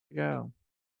Go.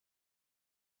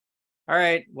 All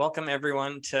right, welcome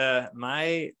everyone to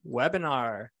my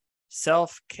webinar.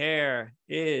 Self-care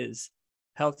is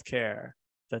healthcare.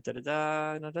 Da, da,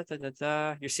 da, da, da, da, da,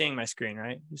 da. You're seeing my screen,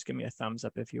 right? Just give me a thumbs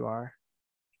up if you are.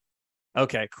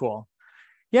 Okay, cool.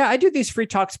 Yeah, I do these free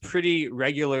talks pretty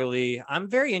regularly. I'm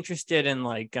very interested in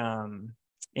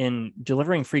in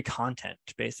delivering free content,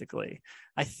 basically.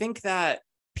 I think that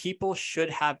people should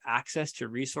have access to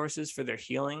resources for their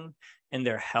healing and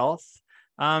their health.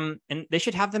 And they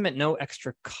should have them at no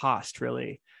extra cost,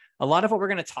 really. A lot of what we're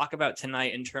going to talk about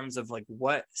tonight in terms of like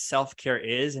what self-care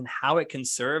is and how it can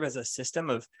serve as a system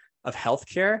of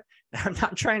healthcare. I'm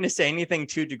not trying to say anything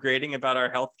too degrading about our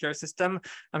healthcare system.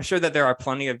 I'm sure that there are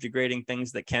plenty of degrading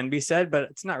things that can be said, but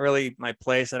it's not really my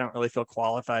place. I don't really feel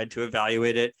qualified to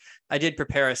evaluate it. I did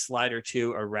prepare a slide or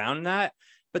two around that.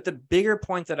 But the bigger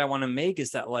point that I want to make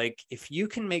is that, like, if you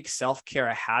can make self-care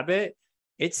a habit,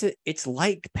 it's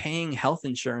like paying health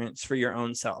insurance for your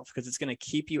own self, because it's going to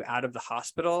keep you out of the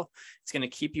hospital. It's going to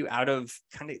keep you out of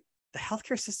the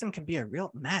healthcare system can be a real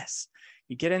mess.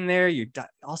 You get in there, you've got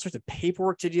all sorts of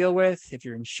paperwork to deal with. If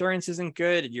your insurance isn't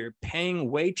good, you're paying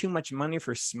way too much money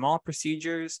for small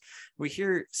procedures. We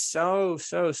hear so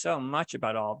much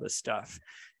about all this stuff.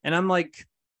 And I'm like,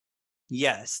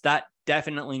 yes, that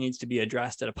definitely needs to be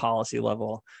addressed at a policy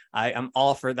level. I'm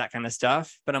all for that kind of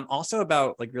stuff, but I'm also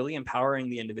about like really empowering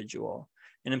the individual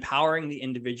and empowering the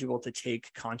individual to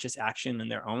take conscious action in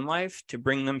their own life, to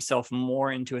bring themselves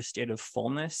more into a state of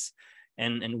fullness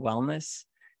and wellness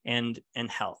and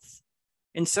health.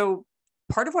 And so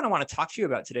part of what I want to talk to you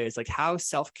about today is like how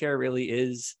self-care really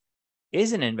is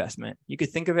an investment. You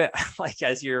could think of it like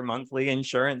as your monthly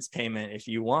insurance payment if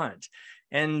you want.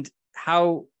 And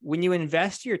how when you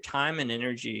invest your time and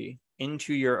energy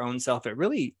into your own self,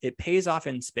 it pays off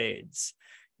in spades.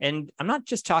 And I'm not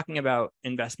just talking about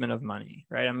investment of money,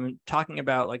 right? I'm talking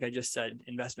about, like I just said,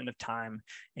 investment of time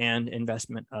and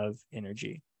investment of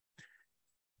energy.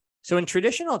 So in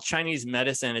traditional Chinese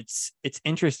medicine, it's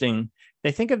interesting.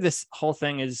 They think of this whole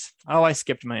thing as, oh, I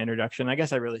skipped my introduction. I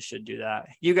guess I really should do that.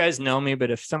 You guys know me, but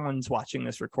if someone's watching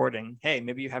this recording, hey,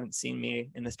 maybe you haven't seen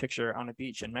me in this picture on a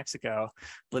beach in Mexico,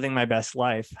 living my best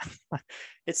life.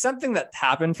 It's something that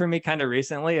happened for me kind of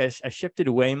recently. I shifted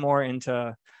way more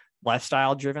into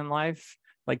lifestyle-driven life,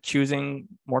 like choosing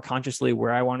more consciously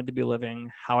where I wanted to be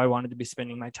living, how I wanted to be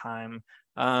spending my time,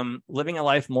 living a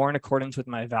life more in accordance with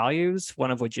my values,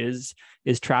 one of which is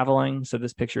traveling. So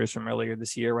this picture is from earlier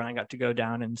this year when I got to go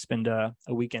down and spend a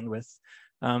weekend with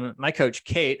my coach,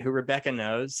 Kate, who Rebecca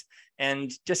knows,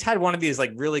 and just had one of these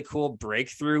like really cool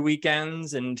breakthrough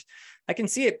weekends. And I can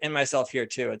see it in myself here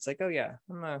too. It's like, oh yeah,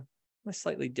 I'm a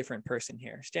slightly different person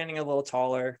here, standing a little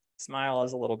taller, smile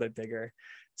is a little bit bigger.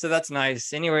 So that's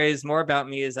nice. Anyways, more about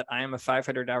me is that I am a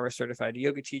 500-hour certified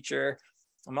yoga teacher.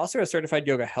 I'm also a certified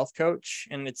yoga health coach,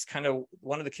 and it's kind of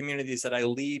one of the communities that I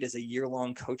lead as a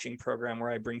year-long coaching program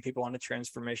where I bring people on a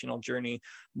transformational journey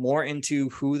more into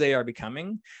who they are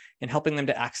becoming and helping them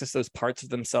to access those parts of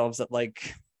themselves that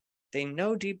like they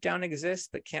know deep down exist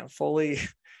but can't fully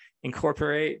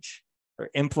incorporate or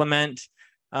implement.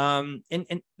 And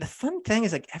the fun thing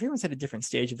is like everyone's at a different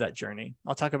stage of that journey.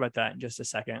 I'll talk about that in just a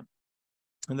second.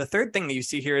 And the third thing that you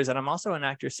see here is that I'm also an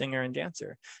actor, singer, and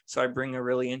dancer. So I bring a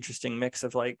really interesting mix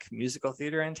of like musical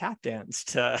theater and tap dance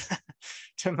to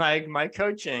my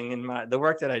coaching and the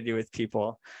work that I do with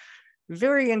people.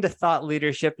 Very into thought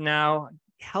leadership now,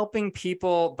 helping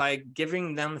people by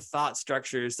giving them thought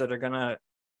structures that are going to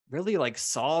really like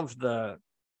solve the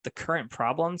current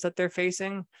problems that they're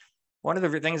facing. One of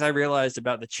the things I realized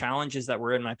about the challenges that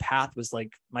were in my path was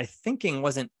like my thinking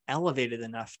wasn't elevated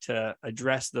enough to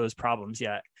address those problems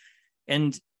yet.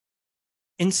 And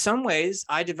in some ways,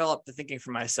 I developed the thinking for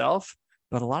myself,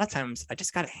 but a lot of times I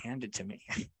just got it handed to me.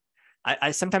 I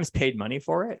sometimes paid money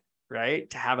for it, right?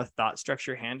 To have a thought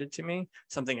structure handed to me,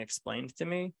 something explained to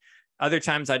me. Other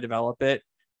times I develop it,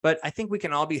 but I think we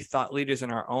can all be thought leaders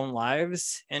in our own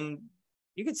lives. And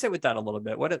you can sit with that a little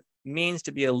bit, what it means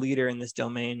to be a leader in this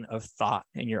domain of thought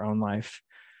in your own life.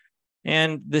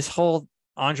 And this whole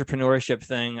entrepreneurship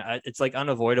thing, it's like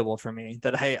unavoidable for me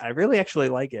that I really actually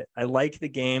like it. I like the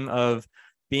game of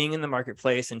being in the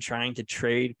marketplace and trying to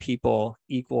trade people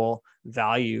equal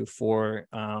value for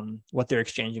what they're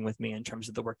exchanging with me in terms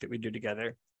of the work that we do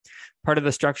together. Part of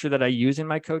the structure that I use in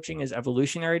my coaching is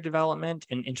evolutionary development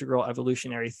and integral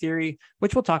evolutionary theory,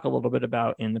 which we'll talk a little bit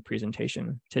about in the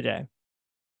presentation today.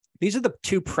 These are the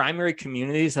two primary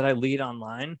communities that I lead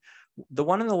online. The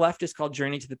one on the left is called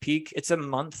Journey to the Peak. It's a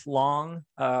month-long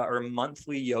or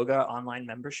monthly yoga online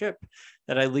membership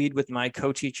that I lead with my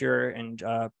co-teacher and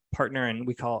partner, and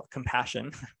we call it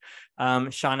Compassion,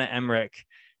 Shauna Emmerich.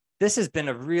 This has been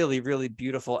a really, really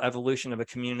beautiful evolution of a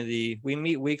community. We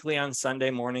meet weekly on Sunday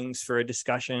mornings for a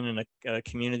discussion and a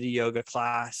community yoga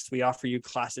class. We offer you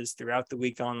classes throughout the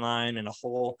week online and a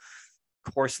whole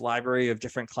course library of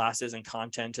different classes and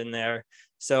content in there.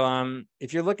 So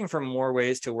if you're looking for more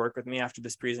ways to work with me after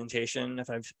this presentation, if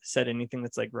I've said anything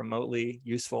that's like remotely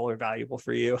useful or valuable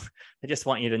for you, I just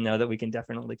want you to know that we can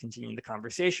definitely continue the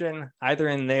conversation either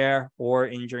in there or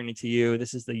in Journey to You.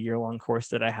 This is the year-long course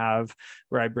that I have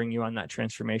where I bring you on that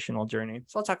transformational journey.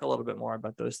 So I'll talk a little bit more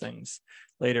about those things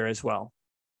later as well.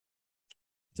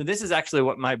 So this is actually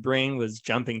what my brain was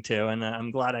jumping to, and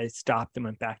I'm glad I stopped and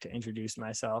went back to introduce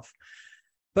myself.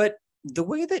 But the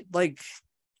way that like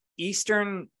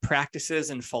Eastern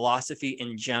practices and philosophy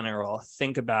in general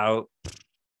think about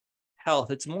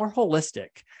health, it's more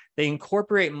holistic. They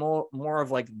incorporate more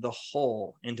of like the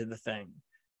whole into the thing.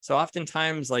 So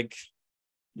oftentimes like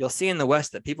you'll see in the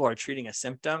West that people are treating a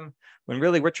symptom when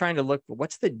really we're trying to look,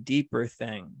 what's the deeper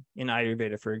thing? In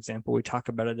Ayurveda, for example, we talk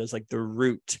about it as like the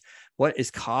root. What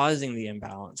is causing the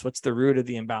imbalance? What's the root of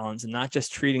the imbalance? And not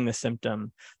just treating the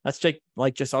symptom. That's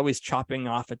like just always chopping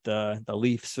off at the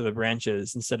leaves or the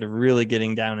branches instead of really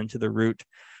getting down into the root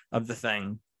of the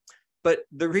thing. But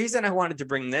the reason I wanted to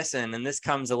bring this in, and this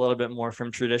comes a little bit more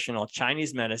from traditional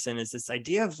Chinese medicine, is this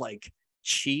idea of like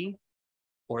qi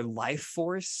or life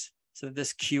force. So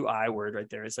this QI word right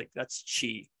there is like, that's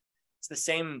qi. It's the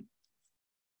same.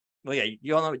 Well, yeah,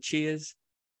 you all know what qi is?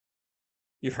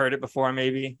 You've heard it before,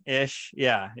 maybe ish.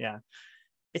 Yeah.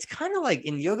 It's kind of like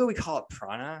in yoga, we call it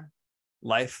prana,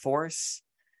 life force.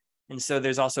 And so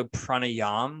there's also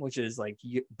pranayam, which is like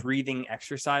breathing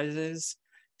exercises.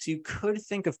 So you could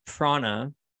think of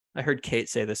prana. I heard Kate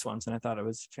say this once, and I thought it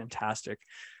was fantastic,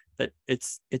 that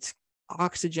it's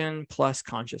oxygen plus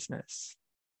consciousness.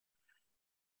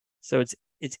 So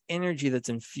it's energy that's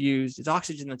infused, it's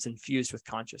oxygen that's infused with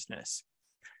consciousness.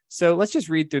 So let's just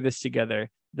read through this together.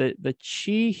 The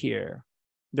qi here,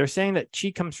 they're saying that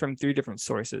qi comes from 3 different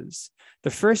sources.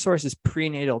 The first source is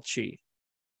prenatal qi.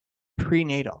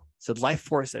 Prenatal, so life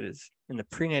force that is in the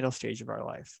prenatal stage of our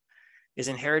life, is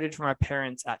inherited from our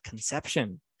parents at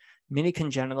conception. Many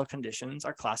congenital conditions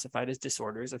are classified as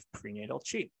disorders of prenatal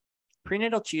qi.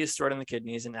 Prenatal qi is stored in the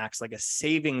kidneys and acts like a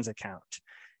savings account.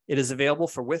 It is available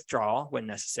for withdrawal when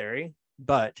necessary,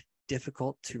 but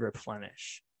difficult to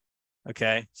replenish.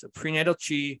 Okay, so prenatal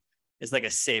qi is like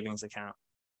a savings account.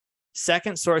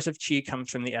 Second source of qi comes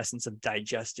from the essence of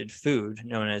digested food,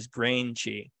 known as grain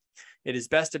qi. It is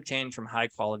best obtained from high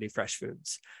quality fresh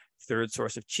foods. Third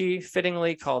source of qi,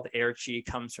 fittingly called air qi,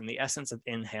 comes from the essence of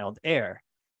inhaled air.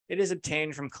 It is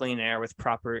obtained from clean air with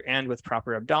proper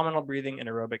abdominal breathing and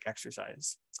aerobic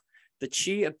exercise. The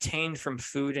qi obtained from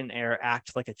food and air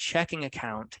act like a checking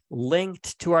account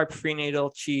linked to our prenatal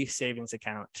qi savings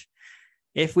account.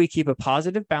 If we keep a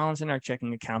positive balance in our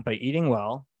checking account by eating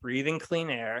well, breathing clean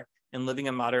air, and living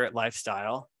a moderate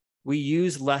lifestyle, we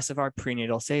use less of our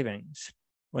prenatal savings.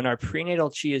 When our prenatal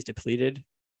qi is depleted,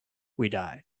 we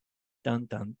die. Dun,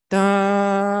 dun,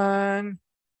 dun.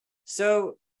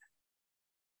 So,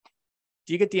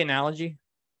 do you get the analogy?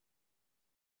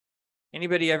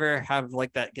 Anybody ever have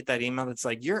like that, get that email that's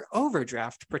like, your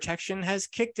overdraft protection has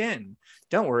kicked in.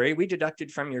 Don't worry, we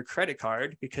deducted from your credit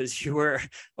card because you were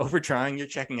overdrawing your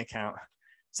checking account.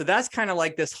 So that's kind of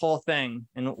like this whole thing.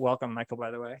 And welcome, Michael,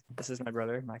 by the way. This is my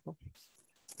brother, Michael.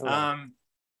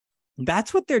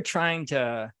 That's what they're trying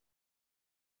to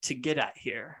get at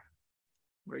here.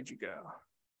 Where'd you go?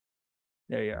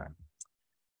 There you are.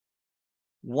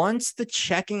 Once the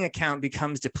checking account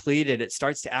becomes depleted, it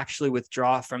starts to actually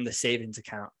withdraw from the savings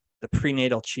account, the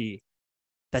prenatal qi.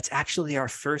 That's actually our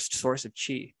first source of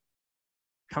qi.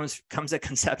 Comes at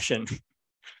conception.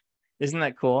 Isn't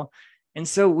that cool? And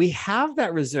so we have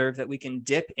that reserve that we can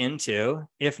dip into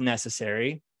if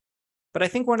necessary. But I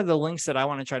think one of the links that I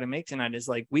want to try to make tonight is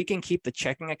like, we can keep the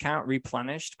checking account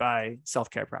replenished by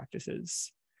self-care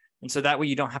practices. And so that way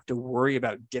you don't have to worry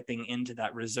about dipping into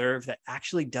that reserve that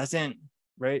actually doesn't,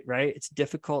 right? It's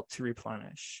difficult to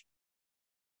replenish.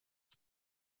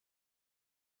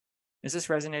 Is this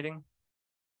resonating?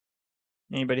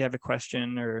 Anybody have a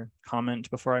question or comment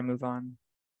before I move on?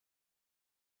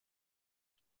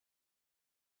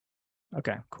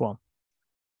 Okay, cool.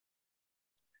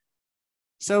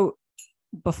 So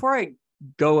before I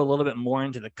go a little bit more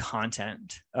into the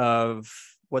content of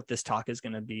what this talk is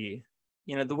going to be,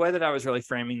 you know, the way that I was really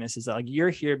framing this is like, you're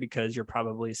here because you're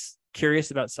probably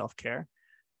curious about self-care.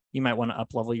 you might want to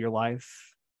up level your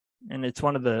life. And it's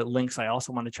one of the links I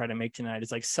also want to try to make tonight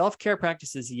is like self-care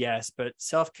practices, yes, but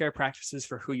self-care practices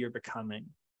for who you're becoming.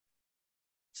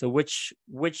 So which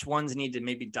ones need to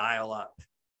maybe dial up?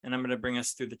 And I'm going to bring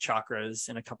us through the chakras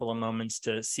in a couple of moments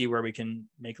to see where we can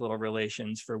make little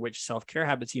relations for which self-care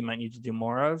habits you might need to do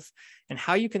more of and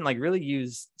how you can like really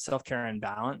use self-care and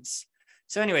balance.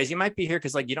 So anyways, you might be here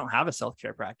because like you don't have a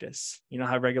self-care practice. You don't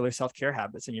have regular self-care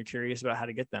habits and you're curious about how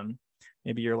to get them.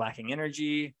 Maybe you're lacking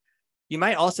energy. You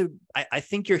might also, I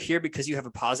think you're here because you have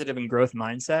a positive and growth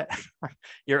mindset.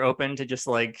 You're open to just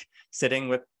like sitting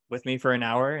with me for an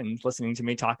hour and listening to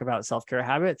me talk about self-care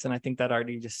habits. And I think that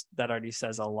already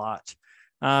says a lot.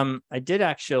 I did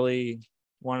actually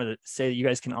want to say that you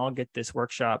guys can all get this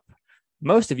workshop.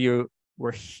 Most of you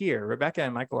were here. Rebecca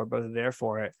and Michael are both there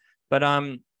for it. But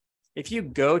if you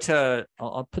go to,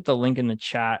 I'll put the link in the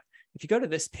chat. If you go to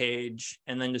this page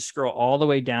and then just scroll all the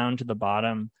way down to the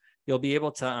bottom, you'll be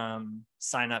able to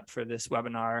sign up for this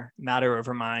webinar, Matter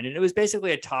Over Mind. And it was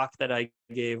basically a talk that I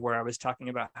gave where I was talking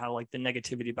about how like the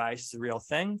negativity bias is a real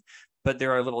thing, but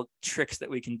there are little tricks that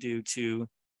we can do to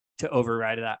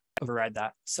override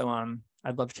that. So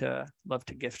I'd love to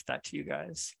gift that to you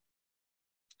guys.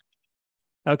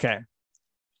 Okay.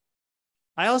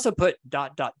 I also put ...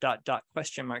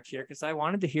 question mark here because I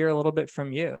wanted to hear a little bit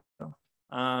from you.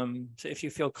 So if you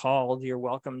feel called, you're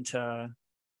welcome to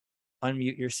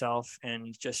unmute yourself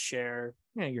and just share,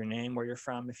 your name, where you're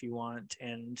from if you want,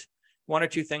 and one or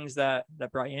two things that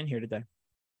brought you in here today.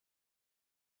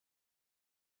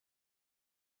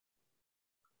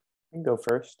 I can go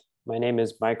first. My name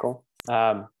is Michael.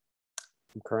 I'm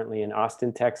currently in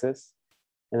Austin, Texas.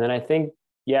 And then I think,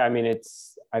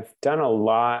 I've done a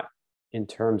lot in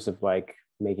terms of like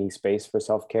making space for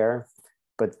self-care,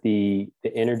 but the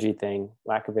energy thing,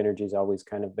 lack of energy is always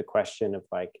kind of the question of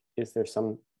like, is there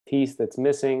some piece that's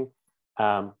missing?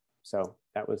 So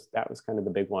that was kind of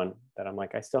the big one that I'm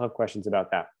like, I still have questions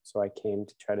about that. So I came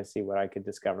to try to see what I could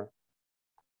discover.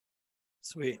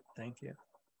 Sweet, thank you.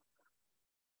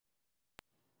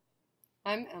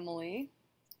 I'm Emily.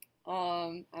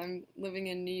 I'm living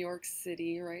in New York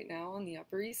City right now on the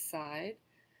Upper East Side.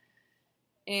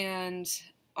 And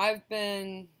I've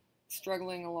been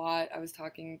struggling a lot. I was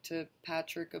talking to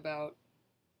Patrick about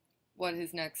what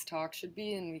his next talk should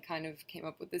be, and we kind of came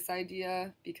up with this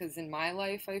idea because in my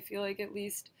life, I feel like at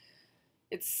least,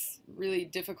 it's really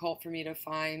difficult for me to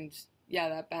find,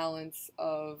 that balance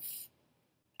of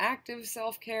active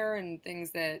self-care and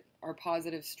things that are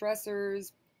positive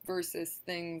stressors versus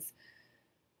things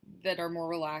that are more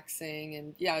relaxing,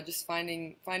 and just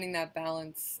finding that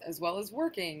balance, as well as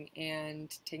working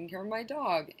and taking care of my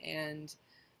dog and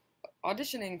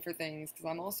auditioning for things because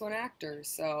I'm also an actor.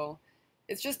 So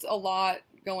it's just a lot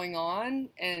going on,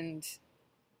 and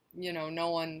no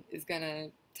one is gonna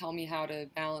tell me how to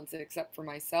balance it except for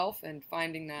myself, and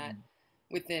finding that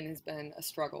within has been a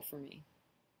struggle for me.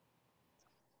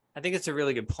 I think it's a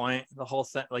really good point. The whole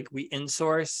thing, like we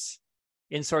insourcing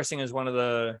is one of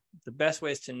the best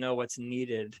ways to know what's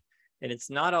needed. And it's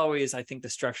not always, I think, the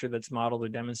structure that's modeled or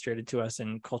demonstrated to us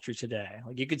in culture today.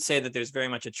 Like you could say that there's very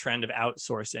much a trend of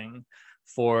outsourcing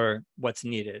for what's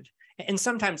needed. And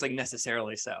sometimes like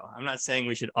necessarily so. I'm not saying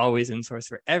we should always insource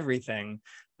for everything,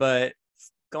 but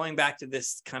going back to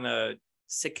this kind of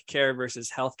sick care versus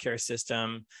healthcare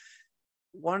system,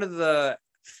 one of the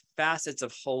facets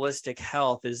of holistic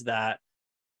health is that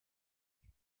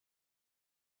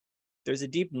there's a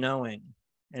deep knowing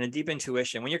and a deep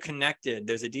intuition. When you're connected,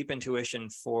 there's a deep intuition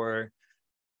for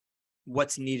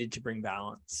what's needed to bring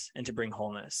balance and to bring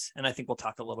wholeness. And I think we'll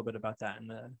talk a little bit about that in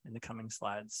the coming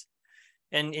slides.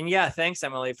 And yeah, thanks,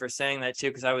 Emily, for saying that too,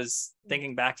 because I was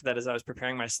thinking back to that as I was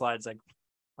preparing my slides, like,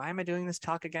 why am I doing this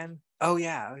talk again? Oh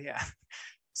yeah.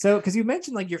 So, because you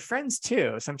mentioned like your friends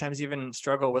too, sometimes even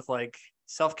struggle with like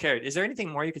self-care. Is there anything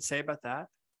more you could say about that?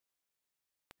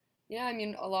 Yeah, I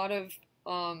mean, a lot of,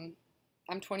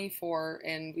 I'm 24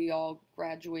 and we all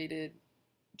graduated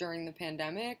during the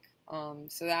pandemic.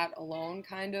 So that alone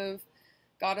kind of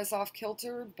got us off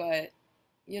kilter, but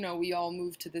we all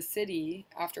moved to the city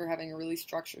after having a really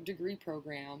structured degree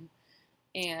program.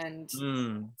 And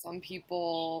some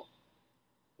people,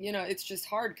 it's just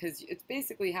hard because it's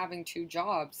basically having two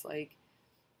jobs, like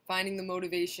finding the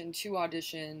motivation to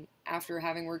audition after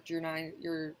having worked your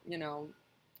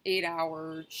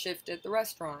 8-hour shift at the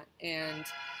restaurant. And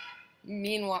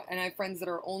meanwhile, and I have friends that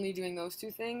are only doing those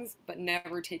two things, but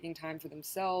never taking time for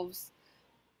themselves.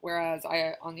 Whereas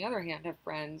I, on the other hand, have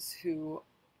friends who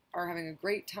are having a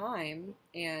great time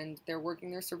and they're working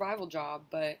their survival job,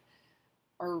 but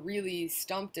are really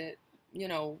stumped at,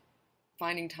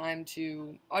 finding time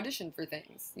to audition for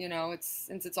things. You know,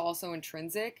 since it's also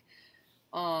intrinsic.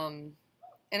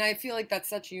 And I feel like that's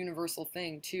such a universal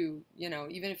thing too. You know,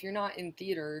 even if you're not in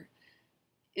theater,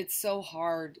 it's so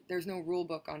hard. There's no rule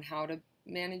book on how to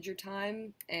manage your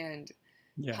time, and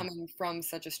Yeah. coming from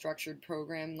such a structured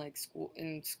program like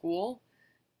school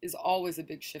is always a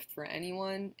big shift for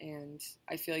anyone, and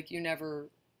I feel like you never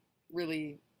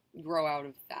really grow out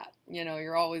of that. You know,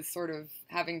 you're always sort of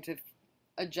having to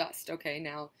adjust. Okay,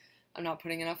 now I'm not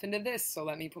putting enough into this, so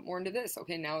let me put more into this.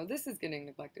 Okay, now this is getting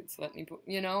neglected, so let me put,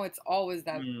 you know, it's always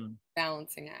that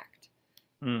balancing act.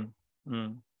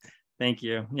 Thank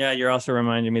you. Yeah, you're also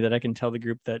reminding me that I can tell the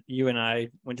group that you and I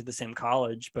went to the same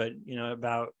college, but, you know,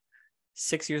 about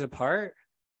 6 years apart,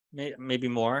 maybe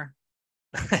more.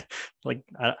 Like,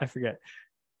 I forget.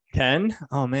 10?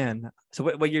 Oh, man. So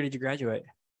what year did you graduate?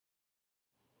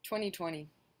 2020.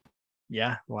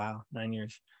 Yeah. Wow. 9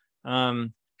 years. So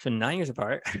 9 years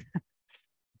apart.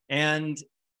 And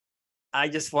I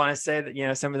just want to say that, you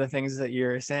know, some of the things that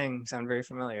you're saying sound very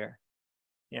familiar.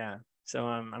 Yeah. So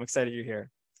I'm excited you're here.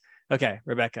 Okay,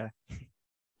 Rebecca.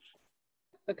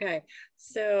 Okay.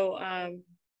 So I'm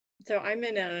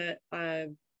in a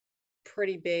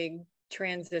pretty big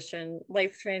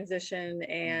life transition,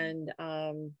 and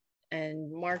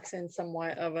Mark's in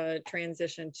somewhat of a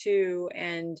transition too.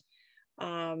 And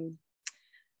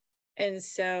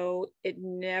so it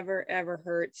never ever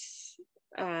hurts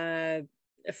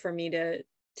for me to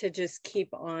just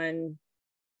keep on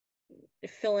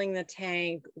filling the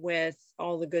tank with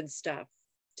all the good stuff,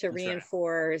 to That's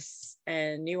reinforce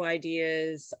and new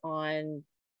ideas on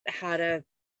how to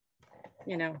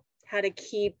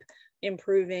keep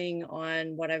improving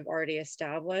on what I've already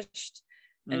established,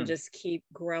 and just keep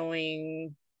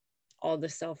growing all the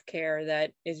self-care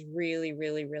that is really,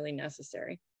 really, really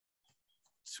necessary.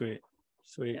 Sweet.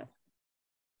 Yeah.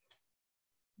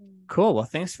 Cool. Well,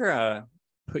 thanks for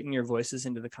putting your voices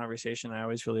into the conversation. I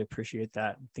always really appreciate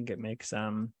that. I think it makes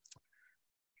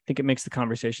the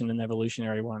conversation an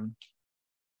evolutionary one.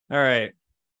 All right.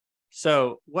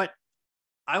 So what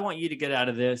I want you to get out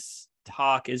of this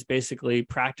talk is basically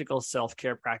practical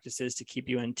self-care practices to keep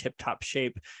you in tip-top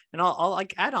shape. And I'll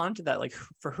like add on to that, like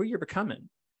for who you're becoming,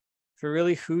 for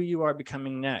really who you are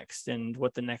becoming next and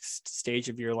what the next stage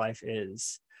of your life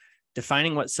is.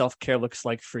 Defining what self-care looks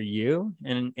like for you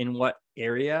and in what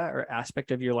area or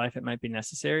aspect of your life it might be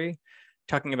necessary.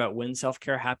 Talking about when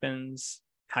self-care happens,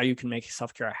 how you can make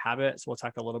self-care a habit. So we'll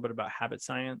talk a little bit about habit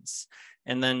science,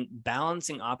 and then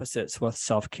balancing opposites with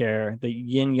self-care, the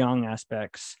yin yang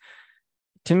aspects.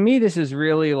 To me, this is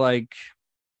really like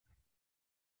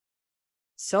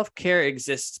self-care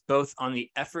exists both on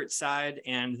the effort side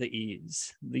and the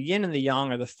ease. The yin and the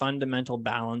yang are the fundamental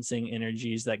balancing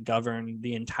energies that govern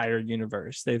the entire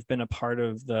universe. They've been a part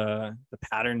of the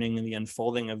patterning and the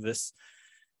unfolding of this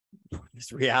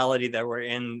reality that we're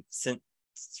in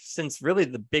since really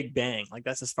the Big Bang. Like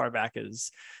that's as far back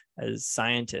as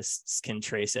scientists can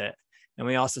trace it. And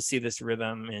we also see this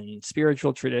rhythm in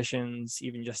spiritual traditions,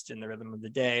 even just in the rhythm of the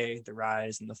day, the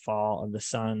rise and the fall of the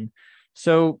sun.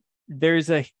 So there's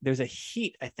a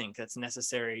heat, I think, that's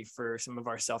necessary for some of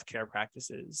our self-care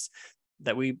practices,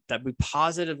 that we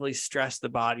positively stress the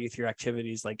body through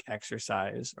activities like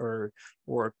exercise or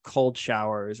cold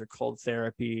showers or cold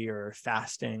therapy or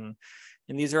fasting.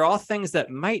 And these are all things that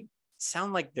might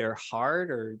sound like they're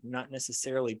hard or not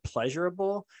necessarily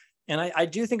pleasurable. And I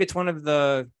do think it's one of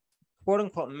the quote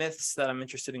unquote myths that I'm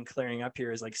interested in clearing up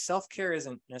here, is like self-care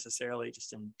isn't necessarily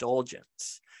just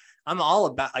indulgence. I'm all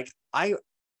about, like,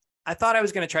 I thought I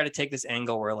was going to try to take this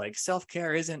angle where like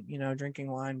self-care isn't, you know, drinking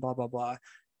wine, blah, blah, blah.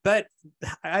 But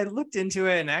I looked into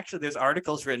it, and actually there's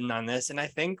articles written on this. And I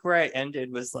think where I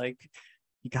ended was like,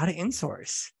 you got to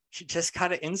insource. You just got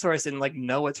to insource and like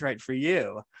know what's right for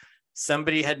you.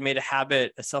 Somebody had made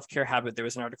a self-care habit. There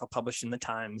was an article published in the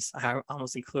Times. I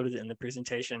almost included it in the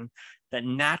presentation, that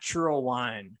natural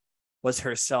wine was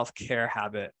her self-care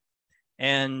habit.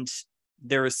 And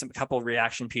there was a couple of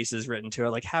reaction pieces written to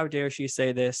it, like, how dare she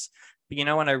say this? But, you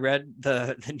know, when I read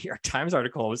the New York Times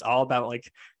article, it was all about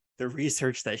like the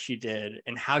research that she did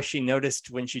and how she noticed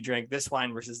when she drank this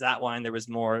wine versus that wine, there was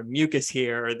more mucus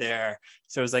here or there.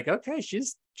 So it was like, okay,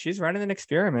 she's running an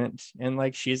experiment, and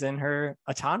like she's in her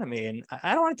autonomy. And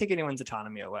I don't want to take anyone's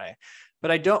autonomy away,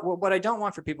 but what I don't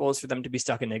want for people is for them to be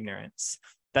stuck in ignorance,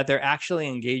 that they're actually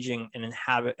engaging in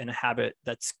a habit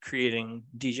that's creating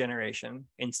degeneration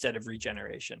instead of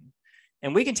regeneration.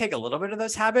 And we can take a little bit of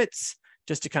those habits,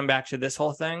 just to come back to this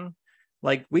whole thing.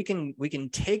 Like we can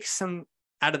take some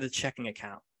out of the checking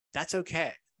account. That's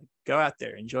okay. Go out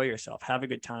there, enjoy yourself, have a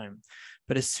good time.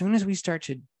 But as soon as we start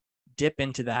to dip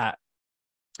into that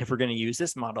if we're going to use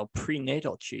this model,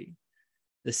 prenatal chi,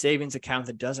 the savings account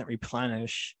that doesn't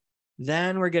replenish,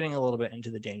 then we're getting a little bit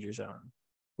into the danger zone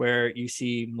where you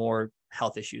see more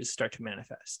health issues start to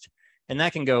manifest. And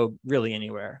that can go really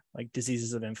anywhere, like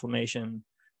diseases of inflammation,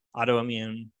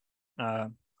 autoimmune,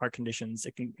 heart conditions.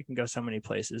 It can go so many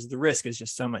places. The risk is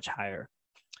just so much higher.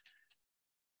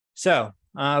 So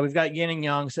we've got yin and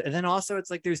yang. So, and then also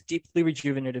it's like there's deeply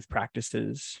rejuvenative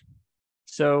practices.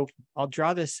 So I'll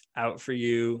draw this out for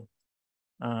you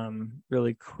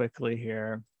really quickly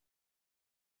here.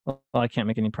 Well, I can't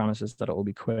make any promises that it will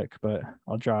be quick, but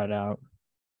I'll draw it out.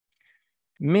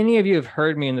 Many of you have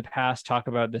heard me in the past talk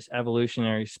about this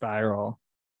evolutionary spiral,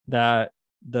 that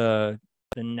the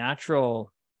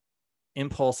natural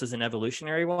impulse is an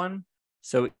evolutionary one.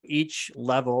 So each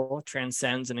level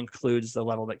transcends and includes the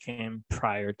level that came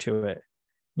prior to it.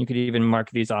 You could even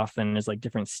mark these often as like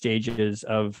different stages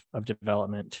of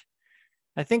development.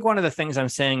 I think one of the things I'm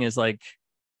saying is like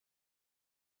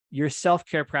your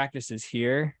self-care practices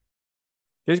here,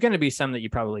 there's going to be some that you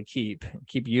probably keep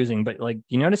using, but like,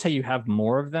 you notice how you have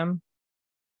more of them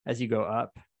as you go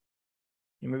up?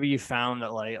 And maybe you found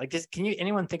that like just,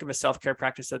 anyone think of a self-care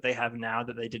practice that they have now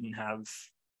that they didn't have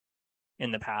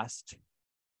in the past?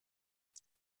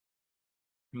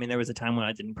 I mean, there was a time when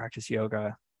I didn't practice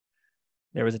yoga.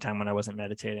 There was a time when I wasn't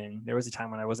meditating. There was a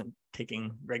time when I wasn't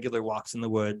taking regular walks in the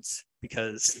woods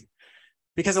because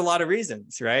a lot of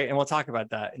reasons, right? And we'll talk about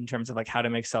that in terms of like how to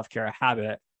make self-care a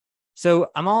habit. So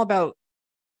I'm all about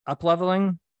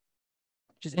up-leveling,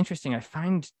 which is interesting. I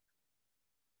find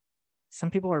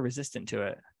some people are resistant to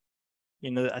it.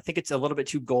 You know, I think it's a little bit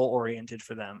too goal-oriented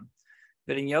for them.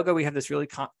 But in yoga, we have this really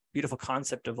beautiful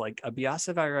concept of like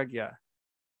abhyasa vairagya,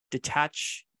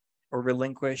 detach or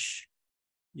relinquish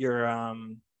your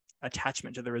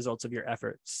attachment to the results of your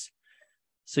efforts.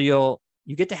 So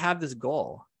you get to have this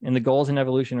goal, and the goal is an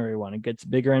evolutionary one. It gets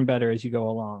bigger and better as you go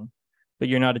along, but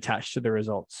you're not attached to the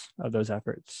results of those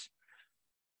efforts.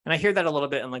 And I hear that a little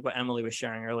bit in like what Emily was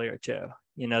sharing earlier too.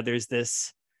 You know, there's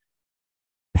this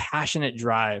passionate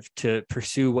drive to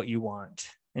pursue what you want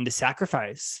and to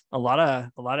sacrifice a lot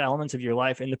of elements of your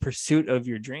life in the pursuit of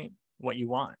your dream, what you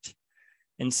want.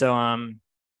 And so,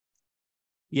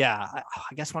 yeah,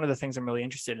 I guess one of the things I'm really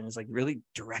interested in is like really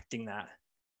directing that,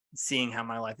 seeing how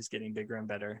my life is getting bigger and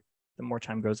better the more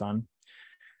time goes on.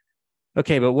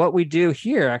 Okay, but what we do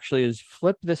here actually is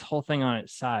flip this whole thing on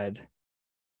its side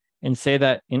and say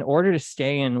that in order to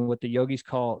stay in what the yogis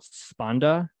call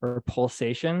spanda or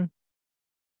pulsation,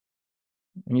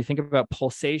 when you think about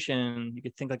pulsation, you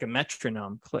could think like a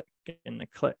metronome, click and the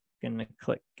click and the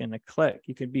click and the click.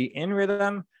 You could be in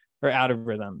rhythm or out of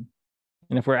rhythm.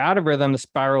 And if we're out of rhythm, the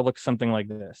spiral looks something like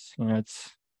this. You know,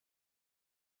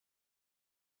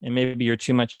 and maybe you're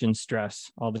too much in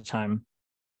stress all the time.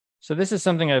 So this is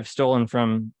something I've stolen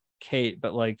from Kate,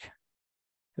 but like,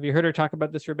 have you heard her talk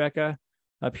about this, Rebecca?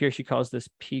 Up here, she calls this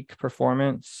peak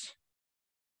performance.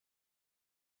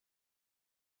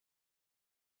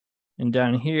 And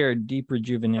down here, deep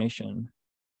rejuvenation.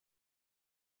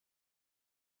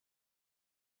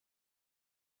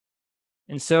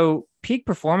 And so peak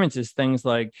performance is things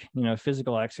like, you know,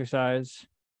 physical exercise.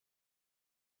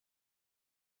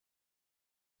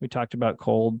 We talked about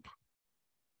cold.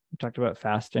 We talked about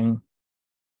fasting,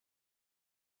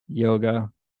 yoga,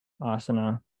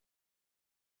 asana.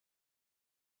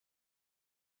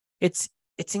 It's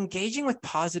engaging with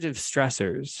positive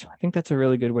stressors. I think that's a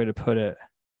really good way to put it.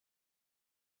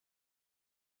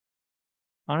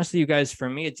 Honestly, you guys, for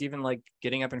me, it's even like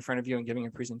getting up in front of you and giving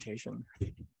a presentation.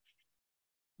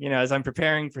 You know, as I'm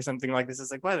preparing for something like this,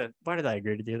 it's like, why did I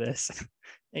agree to do this?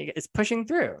 It's pushing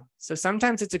through. So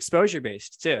sometimes it's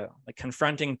exposure-based too, like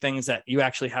confronting things that you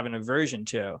actually have an aversion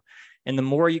to. And the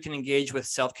more you can engage with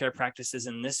self-care practices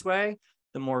in this way,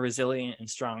 the more resilient and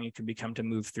strong you can become to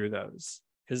move through those.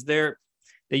 Because they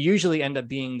usually end up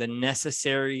being the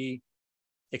necessary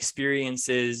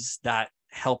experiences that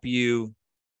help you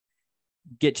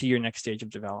get to your next stage of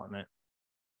development.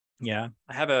 Yeah,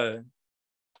 I have a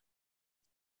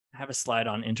slide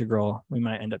on integral. We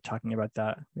might end up talking about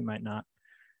that. We might not.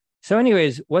 So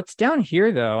anyways, what's down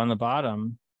here though on the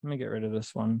bottom, let me get rid of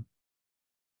this one.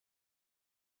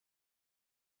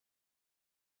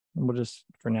 And we'll just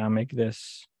for now make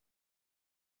this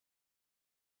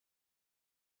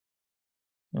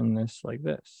and this like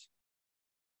this.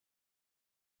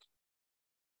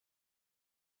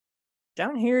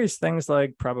 Down here is things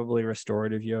like probably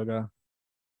restorative yoga,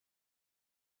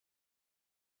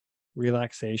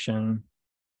 relaxation,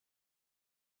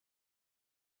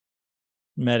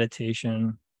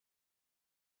 meditation,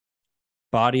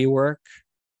 body work,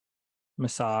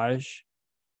 massage,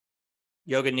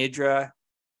 yoga nidra.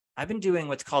 I've been doing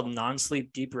what's called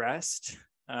non-sleep deep rest.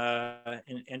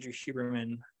 And Andrew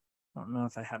Huberman, I don't know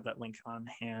if I have that link on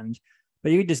hand,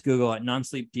 but you can just Google it,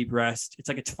 non-sleep deep rest. It's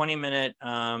like a 20-minute,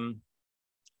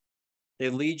 they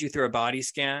lead you through a body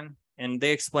scan and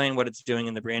they explain what it's doing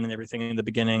in the brain and everything in the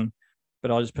beginning,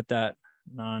 but I'll just put that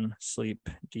non-sleep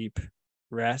deep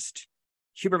rest.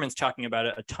 Huberman's talking about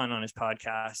it a ton on his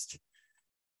podcast.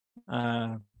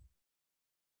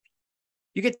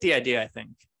 You get the idea, I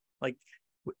think. Like,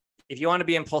 if you want to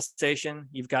be in pulsation,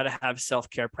 you've got to have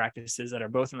self-care practices that are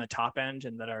both on the top end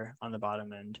and that are on the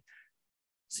bottom end.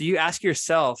 So you ask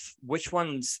yourself, which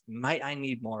ones might I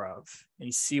need more of,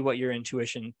 and see what your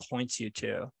intuition points you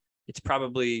to. It's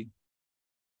probably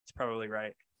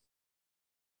right.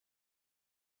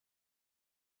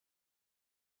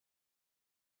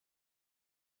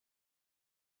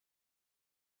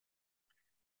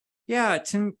 Yeah,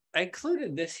 Tim, I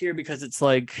included this here because it's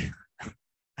like,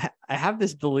 I have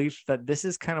this belief that this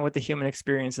is kind of what the human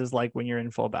experience is like when you're in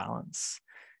full balance.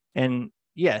 And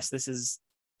yes, this is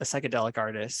a psychedelic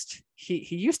artist. He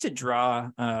used to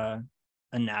draw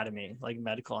anatomy, like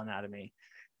medical anatomy.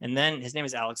 And then his name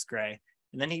is Alex Gray.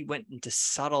 And then he went into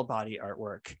subtle body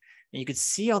artwork. And you could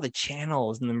see all the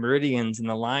channels and the meridians and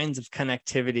the lines of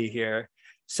connectivity here.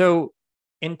 So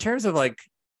in terms of like,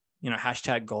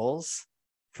 hashtag goals,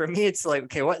 for me, it's like,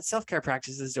 okay, what self-care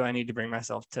practices do I need to bring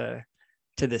myself to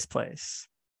this place?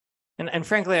 And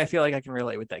frankly, I feel like I can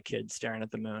relate with that kid staring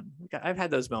at the moon. I've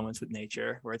had those moments with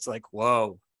nature where it's like,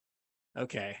 whoa,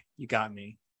 okay, you got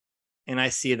me. And I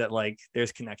see that like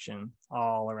there's connection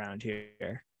all around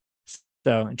here.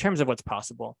 So in terms of what's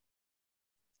possible,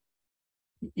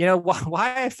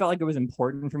 why I felt like it was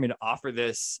important for me to offer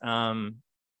this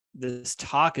this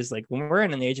talk is like, when we're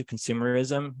in an age of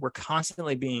consumerism, we're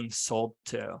constantly being sold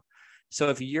to. So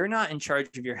if you're not in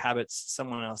charge of your habits,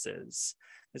 someone else is.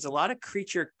 There's a lot of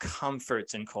creature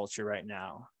comforts in culture right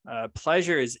now.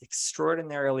 Pleasure is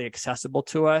extraordinarily accessible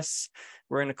to us.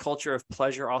 We're in a culture of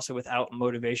pleasure also without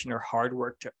motivation or hard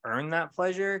work to earn that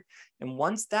pleasure. And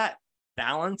once that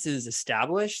balance is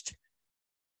established,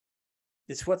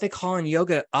 it's what they call in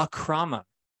yoga akrama.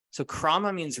 So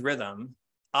krama means rhythm.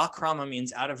 Akrama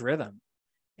means out of rhythm.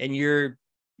 And you're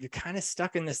kind of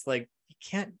stuck in this, like, you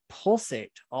can't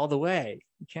pulsate all the way.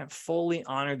 You can't fully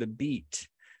honor the beat.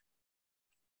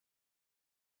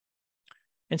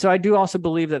 And so I do also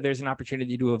believe that there's an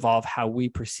opportunity to evolve how we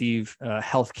perceive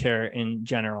healthcare in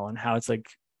general, and how it's like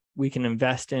we can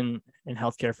invest in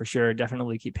healthcare for sure,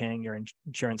 definitely keep paying your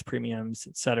insurance premiums,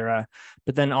 et cetera,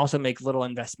 but then also make little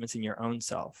investments in your own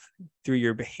self through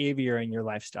your behavior and your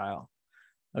lifestyle.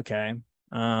 Okay.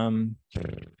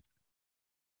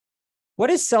 What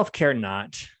is self-care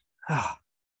not? Oh,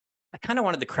 I kind of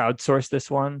wanted to crowdsource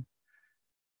this one.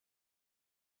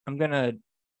 I'm going to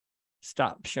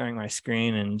stop sharing my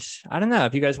screen, and I don't know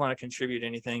if you guys want to contribute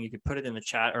anything, you could put it in the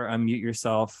chat or unmute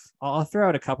yourself. I'll throw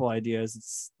out a couple ideas.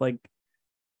 It's like,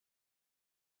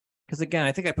 because again,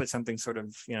 I think I put something sort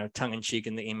of, tongue-in-cheek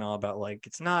in the email about like,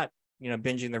 it's not,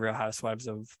 binging the Real Housewives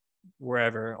of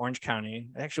wherever, Orange County.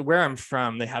 Actually, where I'm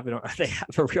from, they have a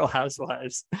Real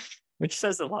Housewives, which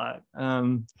says a lot.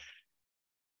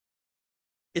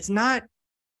 It's not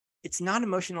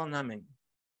emotional numbing.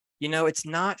 It's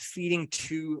not feeding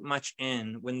too much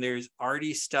in when there's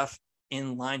already stuff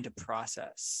in line to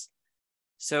process.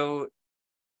 So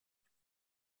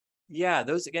yeah,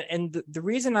 those again, and the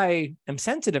reason I am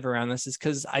sensitive around this is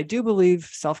because I do believe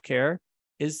self-care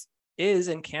is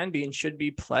and can be and should be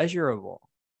pleasurable.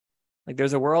 Like,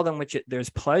 there's a world in which there's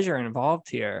pleasure involved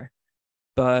here,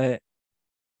 but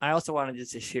I also wanted to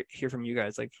just hear from you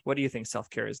guys. Like, what do you think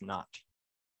self-care is not?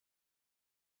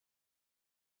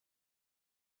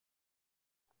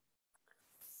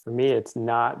 For me, it's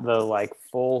not the like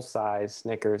full size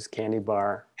Snickers candy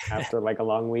bar after like a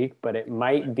long week, but it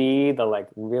might be the like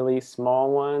really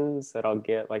small ones that I'll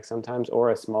get like sometimes, or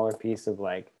a smaller piece of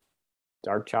like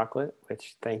dark chocolate,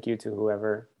 which thank you to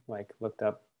whoever like looked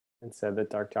up and said that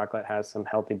dark chocolate has some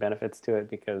healthy benefits to it,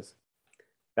 because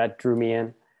that drew me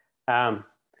in.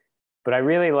 But I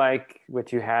really like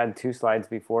what you had 2 slides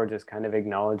before, just kind of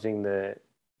acknowledging the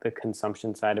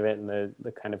consumption side of it and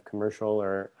the kind of commercial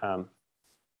or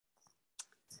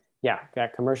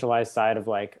that commercialized side of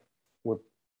like, we're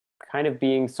kind of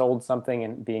being sold something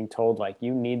and being told like,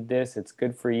 you need this, it's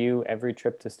good for you. Every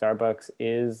trip to Starbucks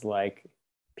is like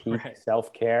peak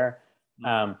self-care.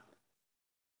 And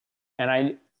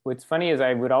what's funny is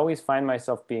I would always find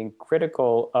myself being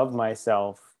critical of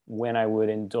myself when I would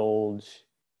indulge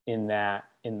in that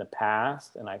in the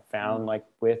past. And I found like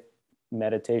with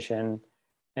meditation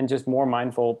and just more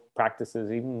mindful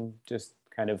practices, even just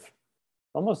kind of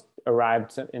almost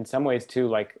arrived in some ways too,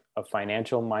 like a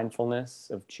financial mindfulness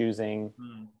of choosing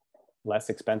less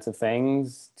expensive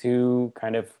things to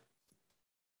kind of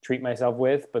treat myself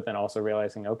with, but then also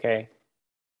realizing, okay,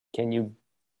 can you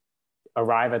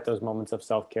arrive at those moments of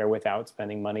self-care without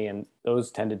spending money? And those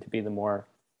tended to be the more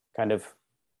kind of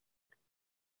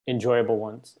enjoyable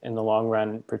ones in the long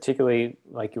run, particularly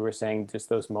like you were saying, just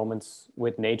those moments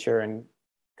with nature and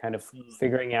kind of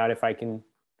figuring out if I can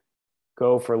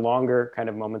go for longer kind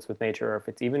of moments with nature, or if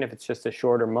it's even if it's just a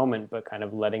shorter moment, but kind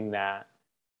of letting that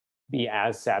be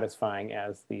as satisfying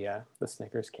as the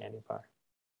Snickers candy bar.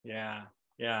 Yeah.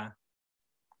 Yeah.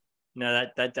 No,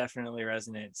 that definitely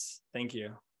resonates. Thank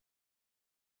you.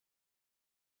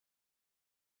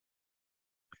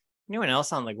 Anyone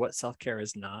else on like what self-care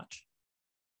is not?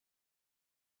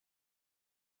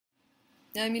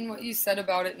 Yeah, I mean, what you said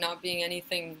about it not being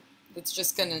anything that's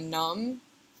just gonna numb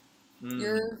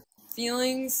your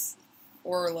feelings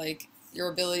or like your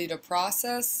ability to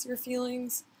process your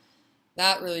feelings,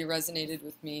 that really resonated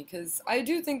with me, because I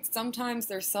do think sometimes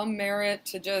there's some merit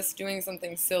to just doing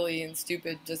something silly and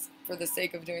stupid just for the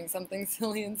sake of doing something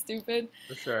silly and stupid.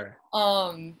 For sure.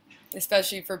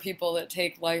 Especially for people that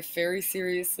take life very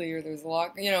seriously, or there's a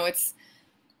lot, it's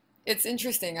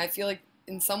interesting. I feel like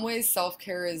in some ways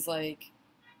self-care is like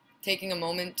taking a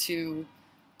moment to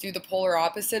do the polar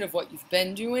opposite of what you've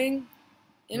been doing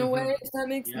in a way, if that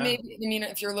makes, maybe, I mean,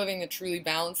 if you're living a truly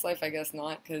balanced life, I guess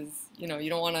not, because, you know, you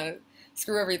don't want to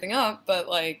screw everything up, but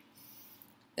like,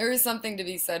 there is something to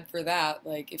be said for that.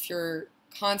 Like, if you're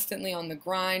constantly on the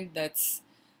grind, that's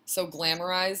so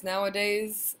glamorized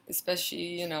nowadays,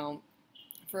 especially, you know,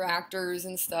 for actors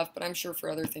and stuff, but I'm sure for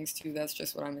other things too, that's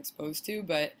just what I'm exposed to,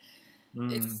 but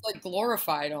it's like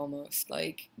glorified almost,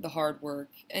 like the hard work.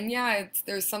 And yeah,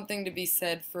 there's something to be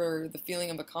said for the feeling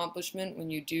of accomplishment when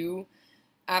you do,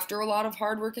 after a lot of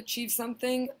hard work, achieve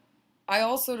something. I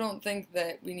also don't think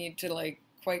that we need to like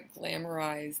quite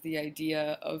glamorize the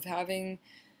idea of having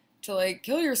to like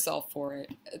kill yourself for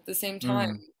it at the same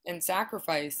time and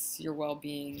sacrifice your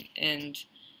well-being. And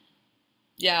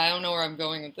yeah, I don't know where I'm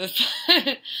going with this.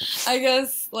 I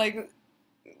guess like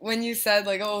when you said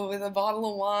like, oh, with a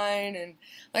bottle of wine, and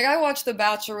like I watch The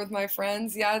Bachelor with my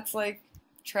friends. Yeah, it's like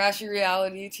trashy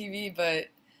reality TV, but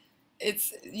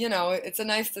it's, you know, it's a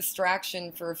nice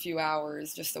distraction for a few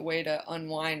hours, just a way to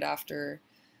unwind after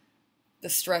the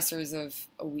stressors of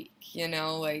a week, you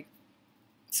know, like,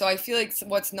 so I feel like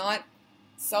what's not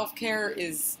self-care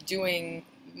is doing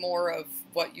more of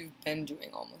what you've been doing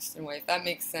almost, in a way, if that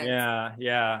makes sense.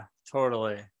 Yeah,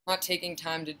 totally. Not taking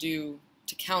time to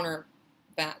counteract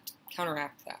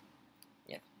that.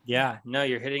 Yeah, no,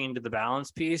 you're hitting into the balance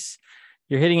piece.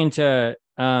 You're hitting into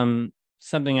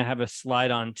something I have a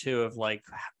slide on too, of like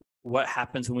what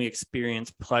happens when we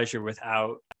experience pleasure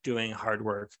without doing hard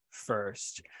work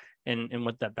first, and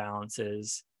what that balance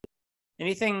is.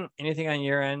 Anything on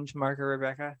your end, Mark or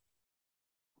Rebecca?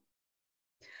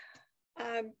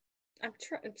 I'm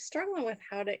struggling with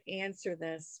how to answer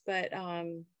this, but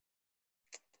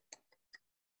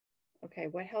okay,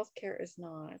 what healthcare is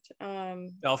not?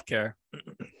 Self-care.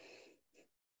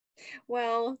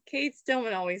 Well, Kate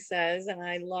Stillman always says, and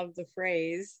I love the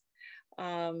phrase,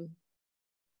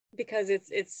 because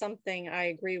it's something I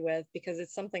agree with, because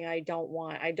it's something I don't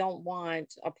want. I don't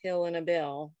want a pill and a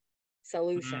bill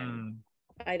solution.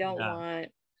 I don't want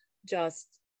just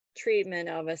treatment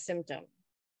of a symptom.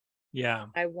 Yeah.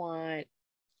 I want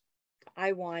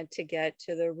to get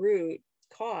to the root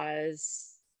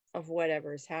cause of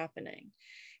whatever's happening.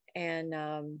 And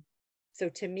so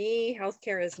to me,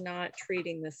 healthcare is not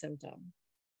treating the symptom.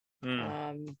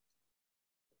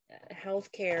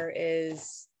 Healthcare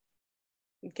is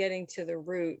getting to the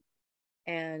root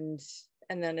and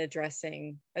then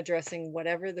addressing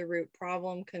whatever the root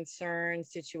problem, concern,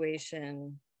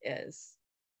 situation is.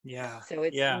 Yeah. So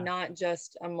it's not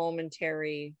just a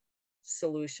momentary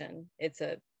solution. It's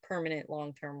a permanent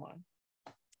long-term one.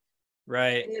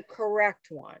 Right. And the correct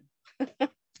one.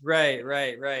 Right.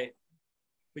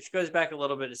 Which goes back a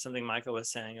little bit to something Michael was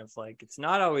saying of like, it's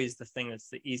not always the thing that's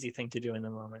the easy thing to do in the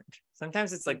moment.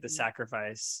 Sometimes it's like the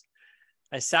sacrifice.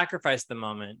 I sacrifice the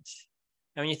moment.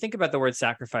 And when you think about the word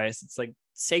sacrifice, it's like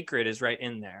sacred is right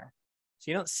in there.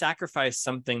 So you don't sacrifice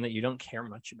something that you don't care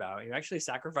much about. You actually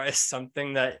sacrifice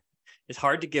something that is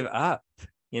hard to give up,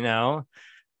 you know,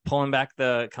 pulling back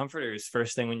the comforters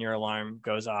first thing when your alarm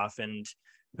goes off, and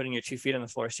putting your 2 feet on the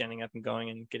floor, standing up and going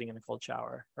and getting in a cold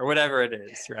shower or whatever it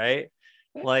is, right?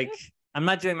 Like, I'm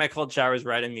not doing my cold showers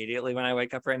right immediately when I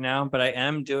wake up right now, but I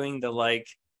am doing the like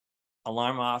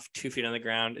alarm off, 2 feet on the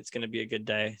ground. It's going to be a good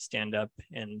day. Stand up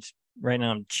and right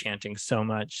now I'm chanting so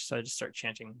much. So I just start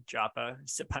chanting japa,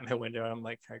 sit by my window, and I'm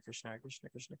like, Hare Krishna, Hare Krishna,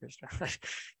 Krishna, Krishna.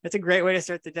 It's a great way to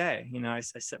start the day. You know, I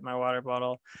sip my water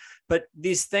bottle. But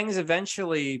these things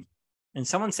eventually, and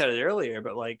someone said it earlier,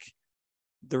 but like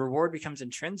the reward becomes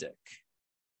intrinsic.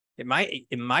 It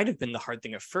might have been the hard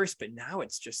thing at first, but now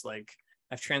it's just like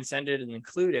I've transcended and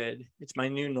included. It's my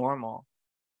new normal.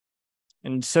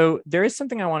 And so there is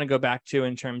something I want to go back to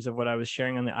in terms of what I was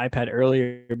sharing on the iPad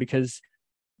earlier, because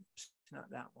it's not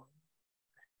that one.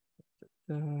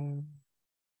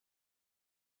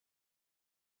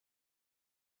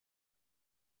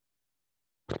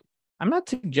 I'm not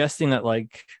suggesting that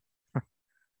like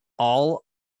all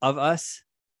of us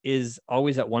is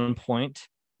always at one point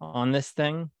on this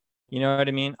thing. You know what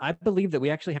I mean? I believe that we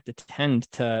actually have to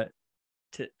tend to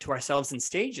ourselves in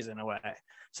stages in a way.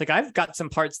 It's like I've got some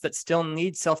parts that still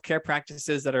need self-care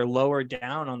practices that are lower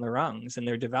down on the rungs in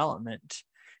their development.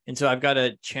 And so I've got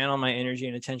to channel my energy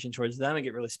and attention towards them and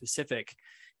get really specific.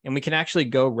 And we can actually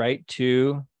go right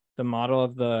to the model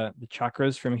of the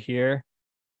chakras from here.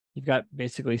 You've got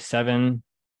basically 7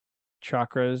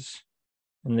 chakras,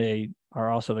 and they are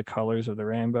also the colors of the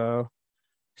rainbow.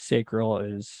 Sacral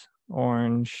is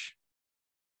orange.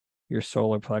 Your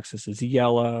solar plexus is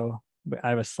yellow. But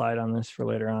I have a slide on this for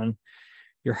later on.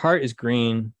 Your heart is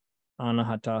green,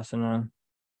 Anahatasana.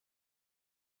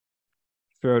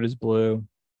 Throat is blue.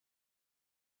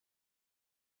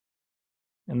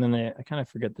 And then I kind of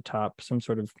forget the top, some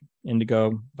sort of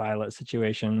indigo violet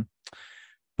situation.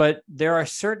 But there are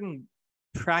certain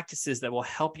practices that will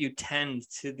help you tend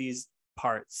to these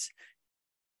parts.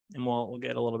 And we'll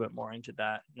get a little bit more into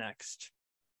that next.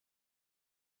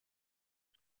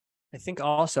 I think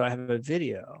also I have a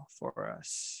video for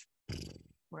us.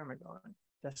 Where am I going?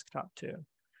 Desktop 2.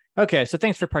 Okay, so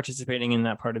thanks for participating in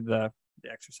that part of the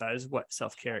exercise, what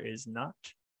self-care is not.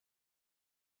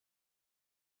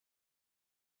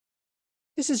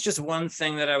 This is just one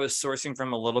thing that I was sourcing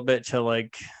from a little bit to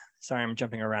like, sorry, I'm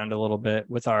jumping around a little bit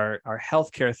with our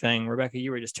healthcare thing. Rebecca,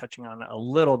 you were just touching on it a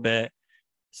little bit.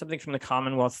 Something from the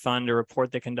Commonwealth Fund, a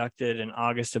report they conducted in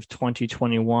August of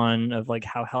 2021 of like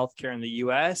how healthcare in the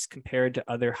US compared to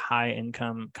other high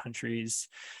income countries.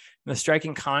 And the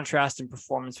striking contrast in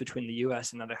performance between the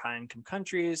US and other high income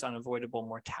countries on avoidable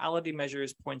mortality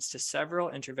measures points to several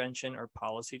intervention or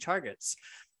policy targets.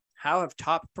 How have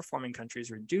top performing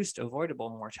countries reduced avoidable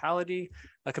mortality?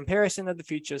 A comparison of the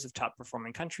features of top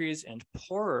performing countries and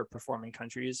poorer performing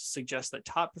countries suggests that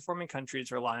top performing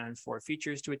countries rely on 4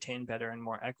 features to attain better and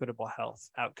more equitable health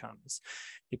outcomes.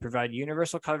 They provide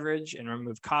universal coverage and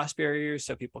remove cost barriers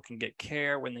so people can get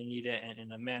care when they need it and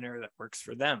in a manner that works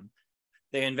for them.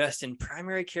 They invest in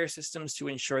primary care systems to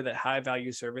ensure that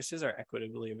high-value services are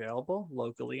equitably available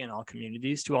locally in all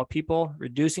communities to all people,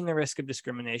 reducing the risk of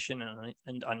discrimination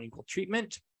and unequal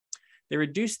treatment. They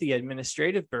reduce the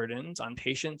administrative burdens on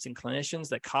patients and clinicians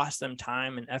that cost them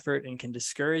time and effort and can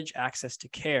discourage access to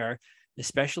care,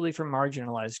 especially for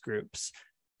marginalized groups.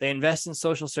 They invest in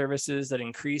social services that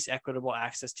increase equitable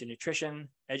access to nutrition,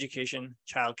 education,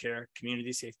 childcare,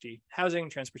 community safety, housing,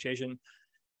 transportation,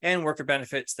 and worker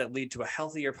benefits that lead to a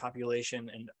healthier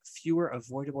population and fewer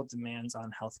avoidable demands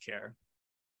on healthcare.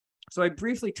 So I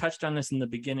briefly touched on this in the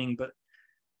beginning, but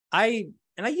I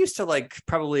used to like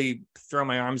probably throw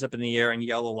my arms up in the air and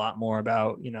yell a lot more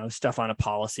about, you know, stuff on a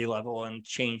policy level and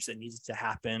change that needs to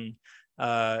happen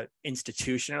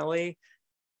institutionally.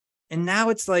 And now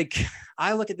it's like,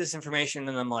 I look at this information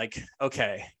and I'm like,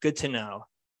 okay, good to know.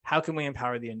 How can we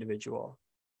empower the individual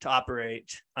to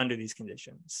operate under these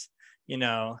conditions? You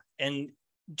know, and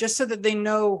just so that they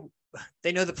know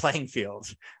the playing field,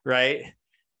 right?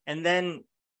 And then,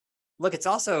 look, it's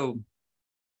also,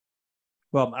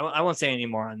 well, I won't say any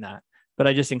more on that, but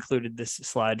I just included this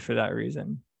slide for that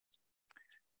reason.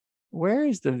 Where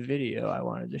is the video I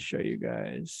wanted to show you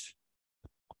guys?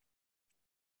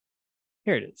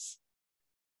 Here it is.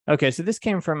 Okay, so this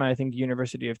came from, I think,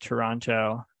 University of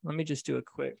Toronto. Let me just do a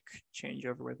quick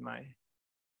changeover with my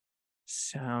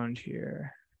sound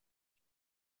here.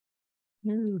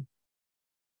 Mm.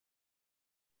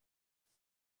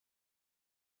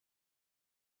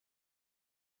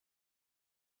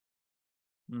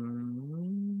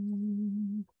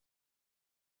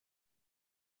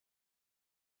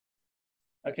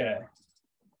 Okay.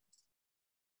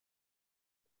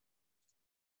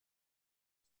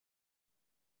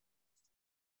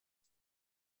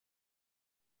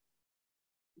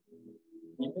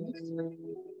 When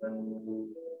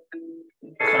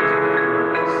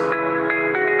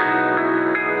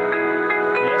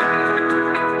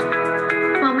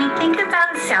we think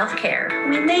about self-care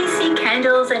when they see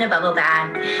candles and a bubble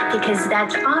bath, because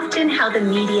that's often how the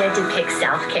media depicts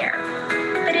self-care.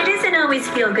 But it doesn't always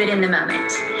feel good in the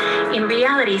moment. In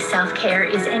reality, self-care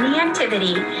is any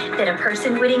activity that a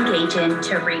person would engage in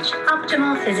to reach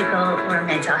optimal physical or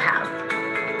mental health.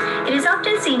 It is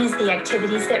often seen as the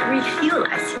activities that refuel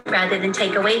us rather than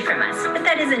take away from us, but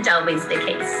that isn't always the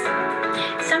case.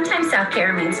 Sometimes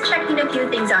self-care means checking a few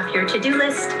things off your to-do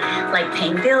list, like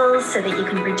paying bills so that you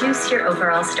can reduce your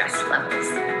overall stress levels.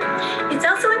 It's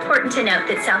also important to note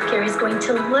that self-care is going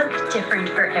to look different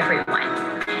for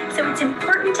everyone. So it's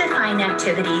important to find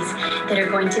activities that are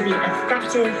going to be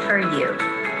effective for you.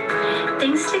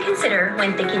 Things to consider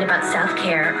when thinking about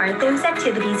self-care are those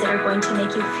activities that are going to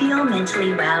make you feel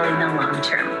mentally well in the long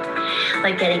term,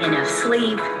 like getting enough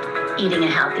sleep, eating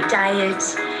a healthy diet,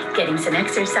 getting some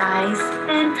exercise,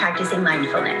 and practicing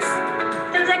mindfulness.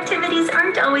 Those activities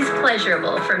aren't always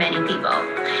pleasurable for many people,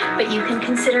 but you can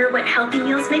consider what healthy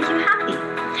meals make you happy,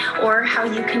 or how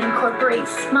you can incorporate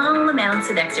small amounts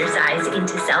of exercise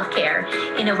into self-care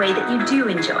in a way that you do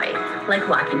enjoy, like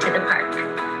walking to the park.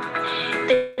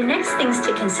 The next things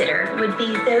to consider would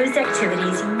be those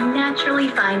activities you naturally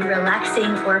find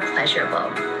relaxing or pleasurable,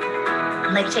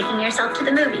 like taking yourself to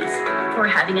the movies or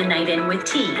having a night in with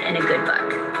tea and a good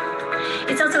book.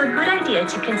 It's also a good idea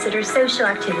to consider social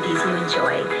activities you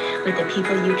enjoy with the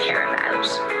people you care about.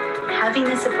 Having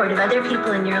the support of other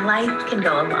people in your life can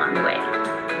go a long way.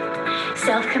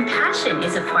 Self-compassion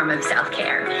is a form of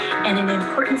self-care and an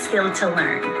important skill to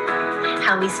learn.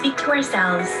 How we speak to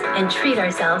ourselves and treat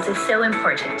ourselves is so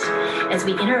important as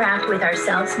we interact with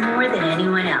ourselves more than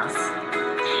anyone else.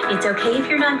 It's okay if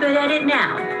you're not good at it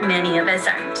now. Many of us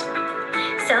aren't.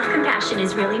 Self-compassion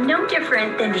is really no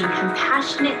different than being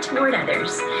compassionate toward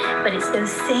others, but it's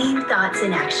those same thoughts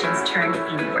and actions turned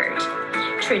inward,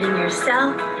 treating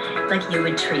yourself like you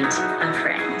would treat a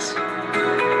friend.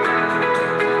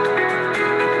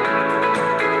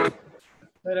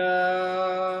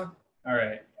 Ta-da! All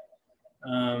right.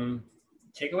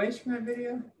 Takeaways from that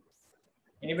video?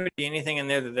 Anybody see anything in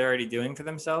there that they're already doing for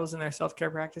themselves in their self-care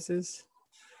practices?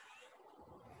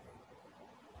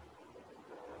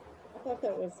 I thought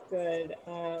that was good.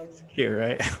 Here,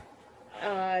 right?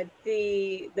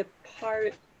 The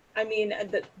part, I mean,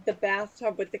 the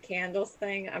bathtub with the candles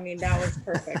thing, I mean, that was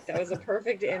perfect. That was a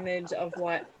perfect image of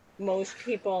what most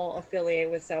people affiliate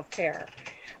with self-care.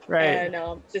 Right.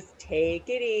 And just take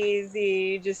it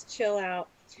easy, just chill out.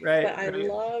 Right. But I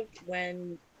loved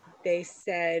when they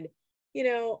said, you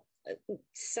know,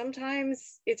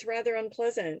 sometimes it's rather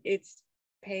unpleasant. It's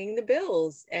paying the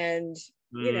bills and,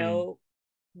 you know,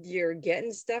 you're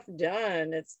getting stuff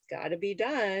done. It's got to be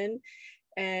done.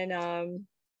 And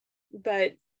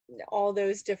but all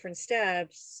those different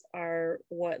steps are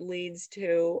what leads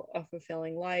to a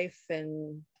fulfilling life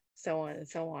and so on and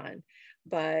so on.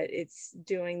 But it's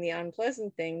doing the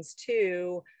unpleasant things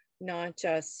too, not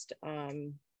just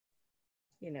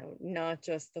you know, not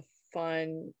just the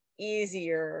fun,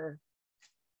 easier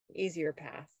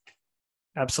path.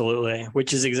 Absolutely,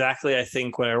 which is exactly, I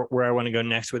think, where I want to go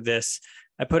next with this.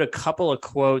 I put a couple of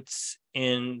quotes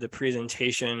in the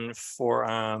presentation for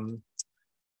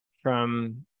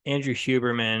from Andrew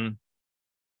Huberman.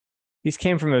 These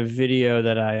came from a video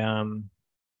that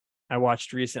I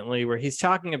watched recently where he's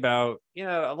talking about, you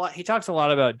know, a lot. He talks a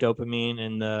lot about dopamine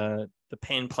and the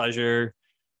pain pleasure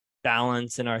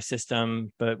balance in our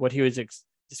system. But what he was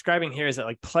describing here is that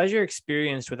like pleasure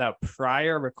experienced without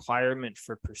prior requirement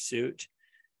for pursuit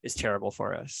is terrible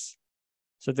for us.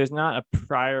 So if there's not a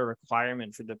prior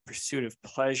requirement for the pursuit of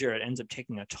pleasure, it ends up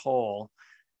taking a toll.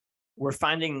 We're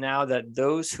finding now that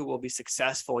those who will be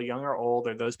successful, young or old,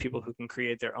 are those people who can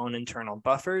create their own internal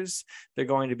buffers. They're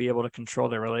going to be able to control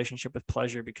their relationship with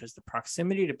pleasure because the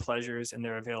proximity to pleasures and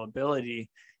their availability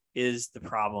is the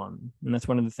problem. And that's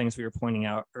one of the things we were pointing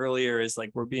out earlier is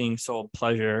like we're being sold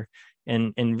pleasure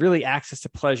and really access to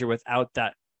pleasure without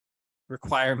that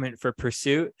requirement for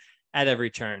pursuit at every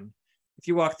turn. If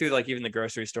you walk through like even the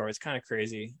grocery store, it's kind of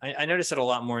crazy. I notice it a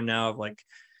lot more now of like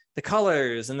the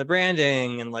colors and the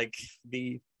branding and like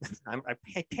I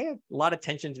pay a lot of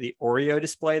attention to the Oreo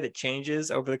display that changes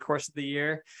over the course of the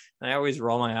year. And I always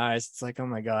roll my eyes. It's like, oh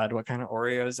my God, what kind of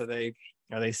Oreos are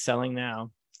they selling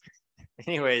now?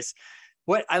 Anyways,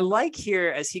 what I like here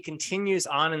as he continues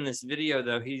on in this video,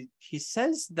 though, he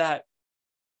says that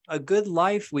a good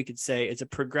life, we could say, is a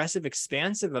progressive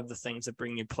expansive of the things that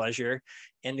bring you pleasure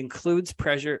and includes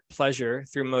pleasure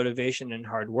through motivation and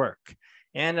hard work.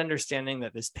 And understanding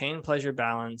that this pain-pleasure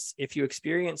balance, if you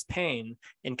experience pain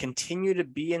and continue to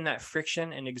be in that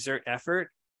friction and exert effort,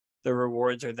 the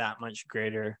rewards are that much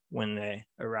greater when they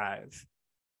arrive.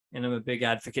 And I'm a big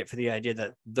advocate for the idea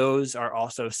that those are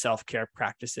also self-care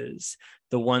practices,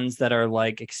 the ones that are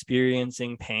like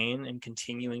experiencing pain and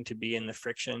continuing to be in the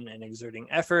friction and exerting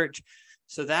effort.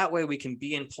 So that way we can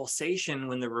be in pulsation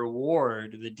when the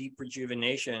reward, the deep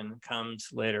rejuvenation comes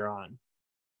later on.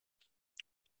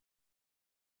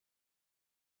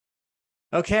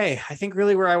 Okay, I think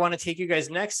really where I want to take you guys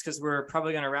next, because we're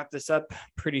probably going to wrap this up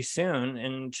pretty soon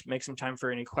and make some time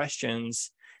for any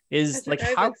questions, is Patrick, like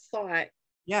I how... have a thought.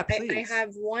 Yeah, I please. have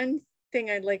one thing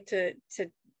I'd like to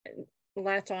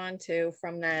latch on to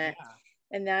from that. Yeah.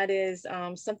 And that is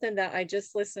something that I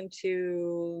just listened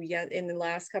to in the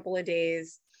last couple of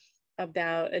days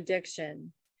about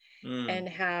addiction and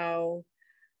how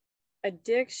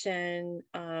addiction,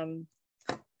 and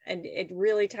it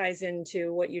really ties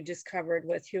into what you just covered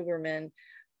with Huberman.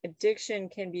 Addiction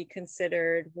can be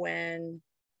considered when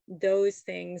those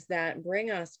things that bring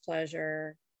us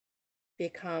pleasure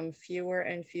become fewer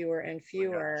and fewer and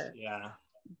fewer. Yeah.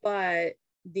 But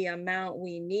the amount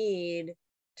we need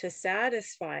to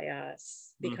satisfy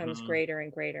us becomes greater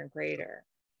and greater and greater.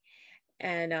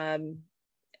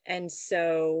 And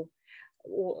so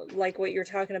like what you're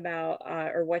talking about,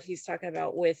 or what he's talking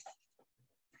about with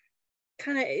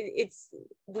kind of,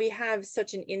 we have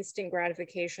such an instant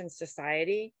gratification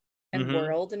society and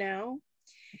world now,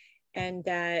 and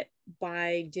that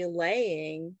by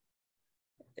delaying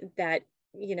that,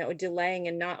 delaying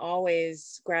and not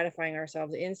always gratifying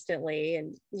ourselves instantly,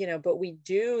 and but we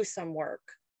do some work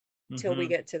till we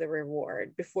get to the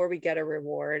reward. Before we get a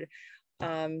reward,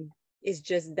 is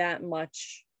just that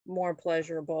much more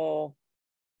pleasurable.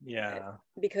 Yeah,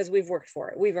 because we've worked for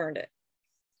it, we've earned it.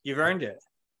 You've earned it.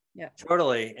 Yeah,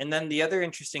 totally. And then the other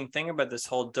interesting thing about this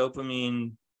whole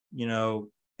dopamine,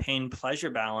 pain pleasure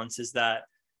balance is that,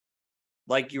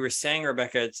 like you were saying,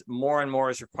 Rebecca, it's more and more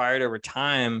is required over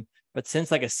time. But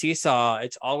since like a seesaw,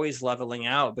 it's always leveling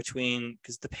out between,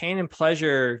 because the pain and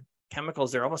pleasure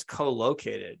chemicals, they're almost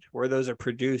co-located where those are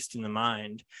produced in the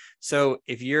mind. So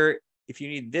if you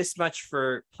need this much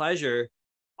for pleasure,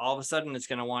 all of a sudden it's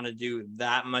going to want to do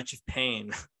that much of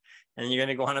pain. And you're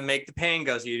going to want to make the pain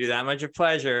go. So you do that much of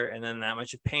pleasure and then that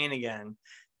much of pain again.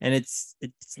 And it's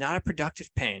not a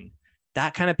productive pain.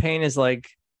 That kind of pain is like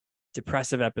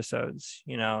depressive episodes,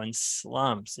 and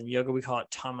slumps. In yoga, we call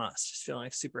it tamas, just feeling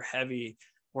like super heavy,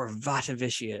 or vata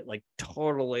vitiate, like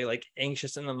totally like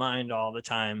anxious in the mind all the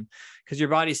time, because your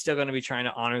body's still going to be trying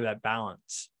to honor that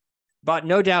balance. But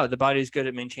no doubt the body's good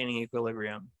at maintaining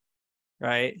equilibrium,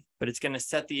 right? But it's going to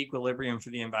set the equilibrium for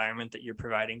the environment that you're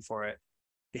providing for it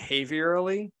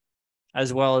behaviorally,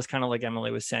 as well as kind of like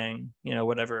Emily was saying,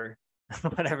 whatever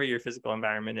your physical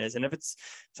environment is. And if it's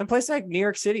someplace like New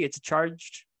York City, it's a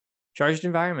charged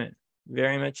environment.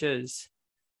 Very much is.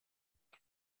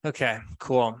 Okay,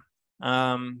 cool. Where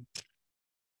are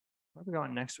we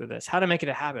going next with this? How to make it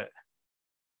a habit.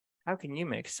 How can you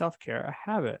make self-care a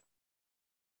habit?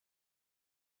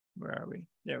 Where are we?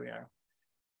 There we are.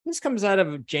 This comes out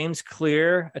of James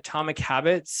Clear, Atomic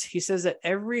Habits. He says that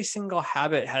every single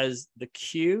habit has the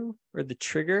cue or the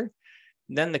trigger,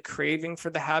 then the craving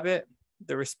for the habit,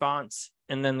 the response,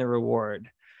 and then the reward.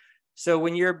 So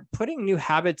when you're putting new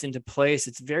habits into place,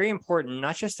 it's very important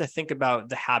not just to think about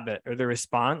the habit or the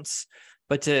response,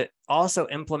 but to also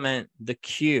implement the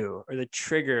cue or the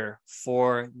trigger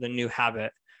for the new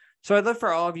habit. So I'd love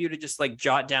for all of you to just like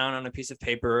jot down on a piece of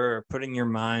paper or put in your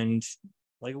mind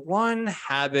like one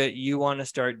habit you want to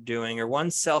start doing, or one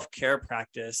self-care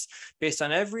practice based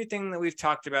on everything that we've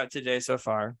talked about today so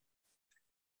far.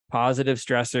 Positive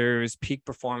stressors, peak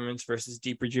performance versus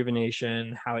deep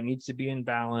rejuvenation, how it needs to be in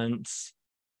balance.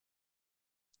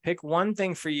 Pick one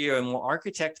thing for you and we'll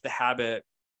architect the habit,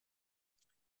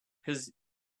 because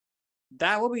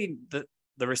that will be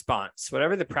the response.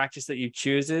 Whatever the practice that you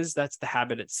choose is, that's the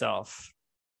habit itself.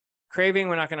 Craving,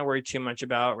 we're not going to worry too much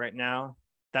about right now.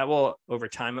 That will, over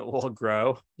time, it will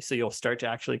grow. So you'll start to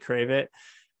actually crave it.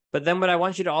 But then what I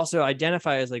want you to also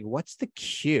identify is like, what's the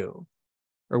cue?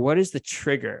 Or what is the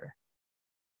trigger?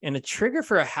 And a trigger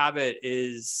for a habit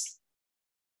is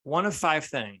one of 5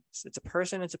 things. It's a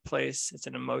person, it's a place, it's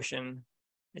an emotion,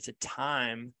 it's a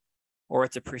time, or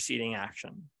it's a preceding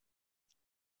action.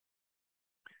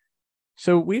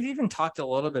 So we've even talked a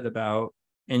little bit about,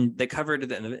 and they covered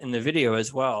it in the video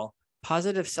as well,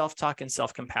 positive self-talk and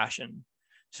self-compassion.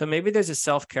 So maybe there's a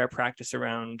self-care practice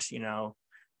around,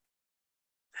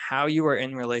 how you are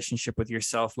in relationship with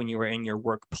yourself when you are in your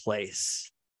workplace,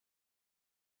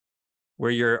 where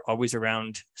you're always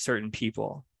around certain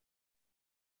people.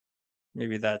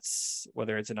 Maybe that's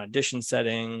whether it's an audition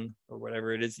setting or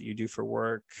whatever it is that you do for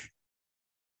work.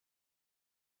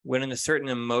 When a certain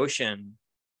emotion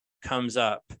comes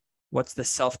up, What's the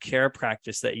self-care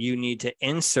practice that you need to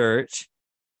insert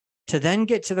to then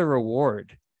get to the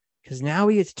reward? Because now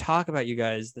we get to talk about, you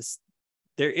guys, this,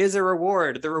 there is a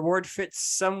reward. The reward fits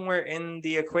somewhere in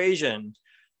the equation.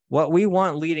 What we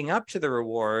want leading up to the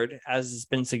reward, as has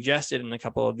been suggested in a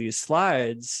couple of these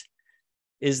slides,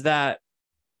 is that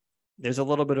there's a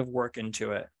little bit of work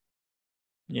into it.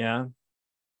 Yeah.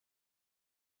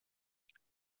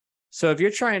 So if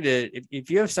you're trying to, if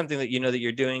you have something that you know that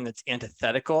you're doing that's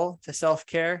antithetical to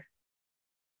self-care,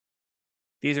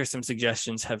 these are some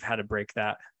suggestions of how to break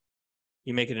that.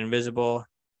 You make it invisible,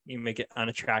 you make it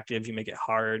unattractive, you make it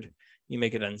hard, you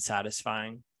make it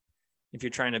unsatisfying. If you're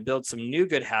trying to build some new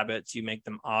good habits, you make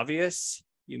them obvious,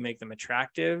 you make them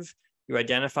attractive, you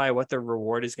identify what the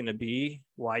reward is going to be,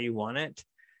 why you want it.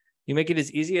 You make it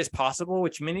as easy as possible,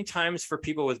 which many times for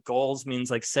people with goals means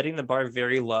like setting the bar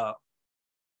very low.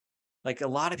 Like a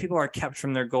lot of people are kept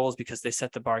from their goals because they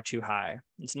set the bar too high.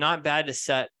 It's not bad to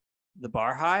set the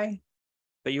bar high,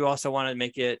 but you also want to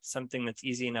make it something that's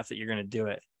easy enough that you're going to do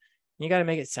it. You got to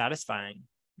make it satisfying.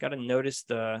 You got to notice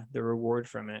the reward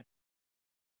from it.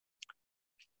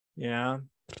 Yeah.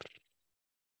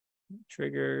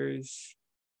 Triggers.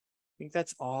 I think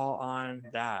that's all on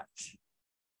that.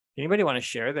 Anybody want to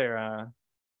share their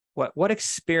what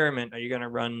experiment are you going to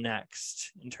run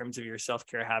next in terms of your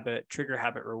self-care habit, trigger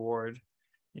habit, reward?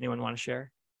 Anyone want to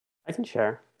share? I can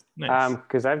share. Nice.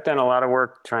 Because I've done a lot of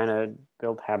work trying to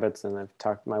build habits, and I've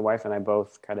talked, my wife and I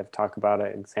both kind of talk about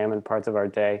it, examine parts of our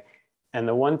day. And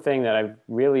the one thing that I've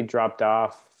really dropped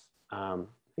off, I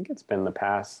think it's been the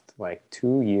past like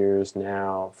 2 years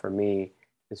now for me,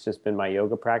 it's just been my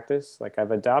yoga practice. Like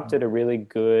I've adopted a really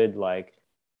good, like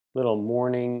little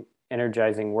morning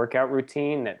energizing workout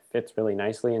routine that fits really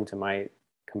nicely into my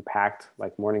compact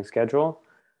like morning schedule.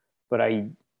 But I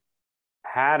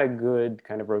had a good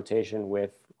kind of rotation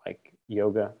with like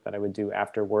yoga that I would do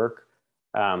after work.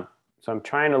 So I'm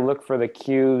trying to look for the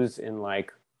cues in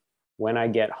like when I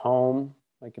get home,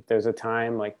 like if there's a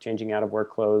time like changing out of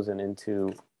work clothes and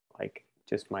into like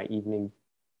just my evening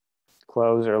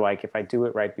clothes, or like if I do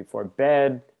it right before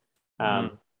bed.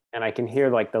 And I can hear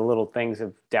like the little things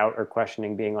of doubt or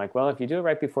questioning being like, well, if you do it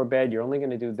right before bed, you're only going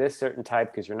to do this certain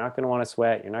type because you're not going to want to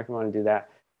sweat. You're not going to want to do that.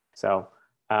 So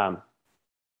I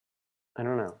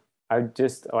don't know. I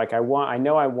just like, I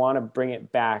know I want to bring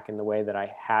it back in the way that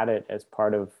I had it as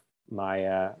part of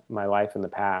my, my life in the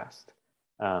past.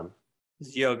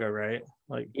 It's yoga, right?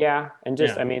 Like, yeah. And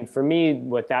just, yeah. I mean, for me,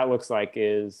 what that looks like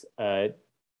is a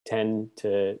 10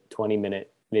 to 20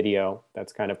 minute video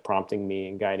that's kind of prompting me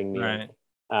and guiding me. Right.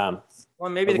 Well,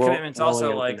 maybe the commitment's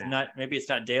also like not, maybe it's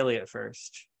not daily at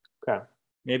first. Okay.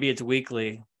 Maybe it's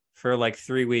weekly for like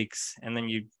 3 weeks, and then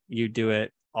you do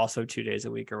it also 2 days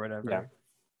a week or whatever. Yeah.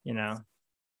 You know.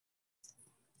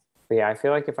 But yeah, I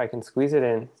feel like if I can squeeze it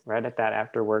in right at that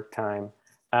after work time.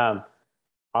 I'll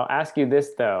ask you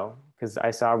this though, because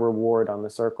I saw reward on the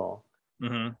circle.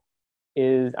 Mm-hmm.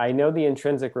 Is I know the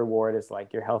intrinsic reward is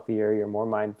like you're healthier, you're more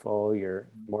mindful, you're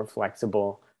more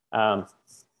flexible. Are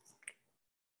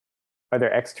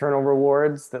there external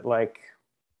rewards that like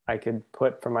I could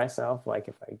put for myself? Like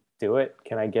if I do it,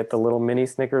 can I get the little mini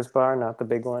Snickers bar, not the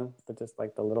big one, but just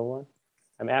like the little one?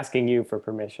 I'm asking you for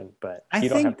permission, but you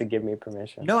don't have to give me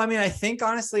permission. No, I mean, I think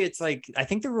honestly, it's like, I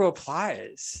think the rule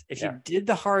applies. If you did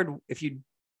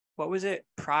what was it?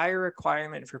 Prior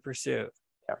requirement for pursuit.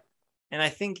 Yeah. And I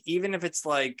think even if it's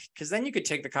like, because then you could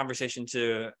take the conversation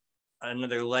to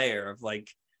another layer of like,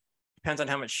 depends on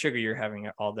how much sugar you're having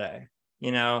all day.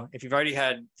 You know, if you've already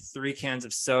had 3 cans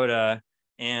of soda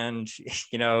and,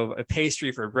 you know, a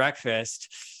pastry for breakfast,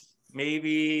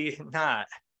 maybe not.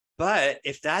 But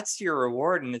if that's your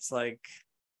reward and it's like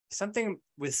something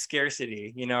with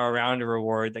scarcity, you know, around a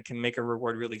reward that can make a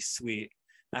reward really sweet.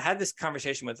 I had this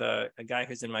conversation with a guy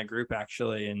who's in my group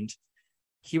actually, and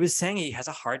he was saying he has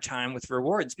a hard time with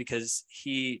rewards because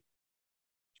I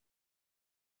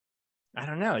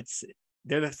don't know,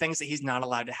 they're the things that he's not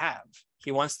allowed to have.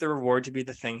 He wants the reward to be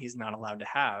the thing he's not allowed to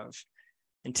have.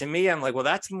 And to me, I'm like, well,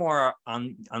 that's more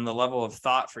on the level of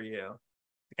thought for you.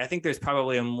 Like, I think there's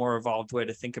probably a more evolved way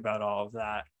to think about all of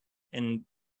that. And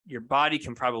your body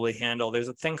can probably handle, there's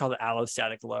a thing called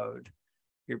allostatic load.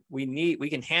 We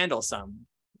can handle some.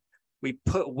 We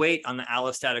put weight on the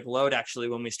allostatic load actually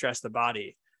when we stress the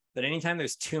body. But anytime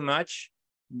there's too much,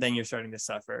 then you're starting to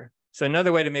suffer. So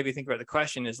another way to maybe think about the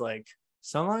question is like,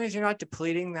 so long as you're not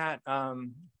depleting that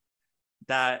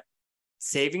that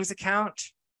savings account.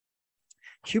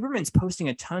 Huberman's posting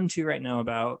a ton too right now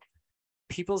about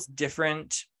people's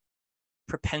different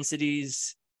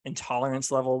propensities and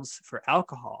tolerance levels for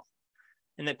alcohol.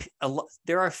 and that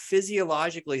there are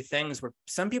physiologically things where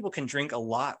some people can drink a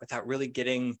lot without really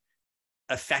getting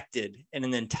affected in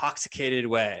an intoxicated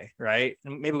way, right?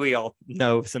 And maybe we all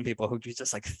know some people who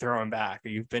just like throw them back, or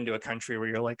you've been to a country where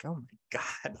you're like, oh my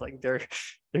God, like they're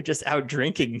just out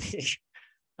drinking me.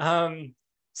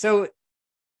 So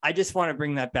I just want to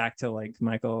bring that back to like,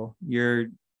 Michael, your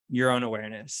own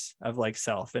awareness of like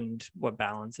self and what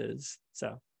balance is.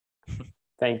 So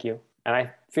thank you. And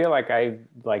I feel like I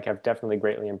have definitely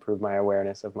greatly improved my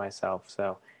awareness of myself.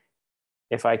 So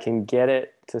if I can get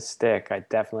it to stick, I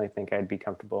definitely think I'd be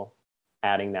comfortable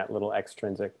adding that little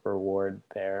extrinsic reward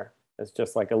there. It's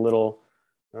just like a little,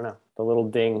 I don't know, the little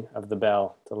ding of the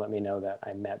bell to let me know that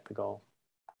I met the goal.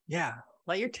 Yeah.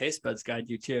 Let your taste buds guide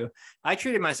you too. I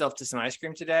treated myself to some ice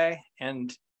cream today,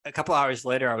 and a couple hours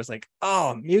later, I was like,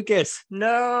 oh, mucus,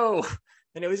 no.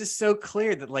 And it was just so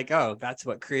clear that like, oh, that's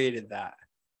what created that,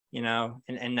 you know,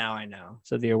 and now I know.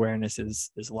 So the awareness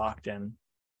is locked in.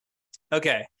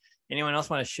 Okay. Anyone else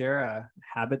want to share a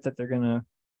habit that they're going to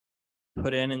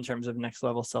put in terms of next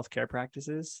level self-care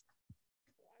practices?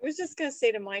 I was just going to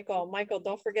say to Michael,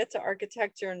 don't forget to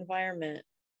architect your environment.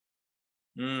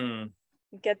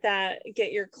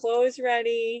 Get your clothes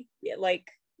ready. Like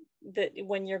that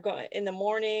when you're going in the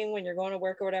morning, when you're going to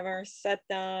work or whatever, set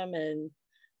them, and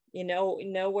you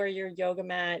know where your yoga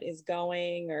mat is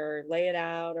going, or lay it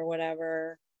out or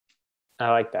whatever. I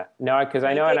like that. No, because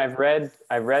I know, and I've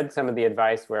read some of the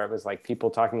advice where it was like people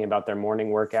talking about their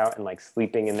morning workout and like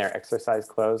sleeping in their exercise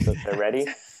clothes so they're ready.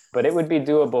 But it would be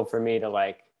doable for me to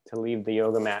leave the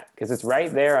yoga mat because it's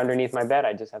right there underneath my bed.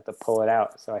 I just have to pull it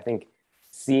out. So I think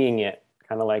seeing it,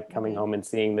 kind of like coming home and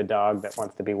seeing the dog that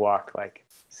wants to be walked, like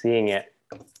seeing it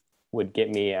would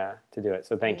get me to do it.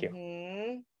 So thank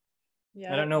you.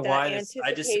 Yeah, I don't know why this,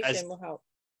 will help.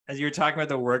 As you were talking about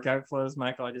the workout clothes,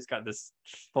 Michael, I just got this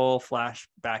full flash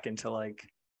back into like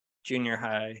junior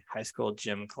high school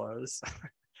gym clothes.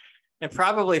 And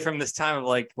probably from this time of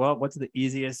like, well, what's the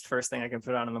easiest first thing I can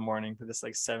put on in the morning for this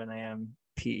like 7 a.m.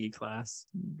 PE class?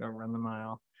 Go run the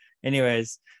mile.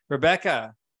 Anyways,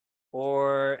 Rebecca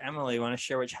or Emily, want to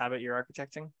share which habit you're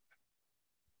architecting?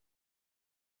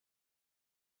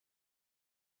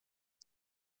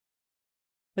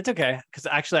 It's okay, because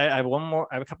actually I have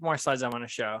a couple more slides I want to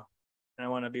show, and I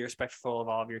want to be respectful of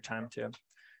all of your time too.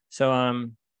 So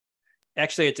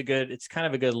actually it's kind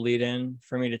of a good lead in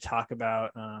for me to talk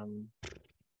about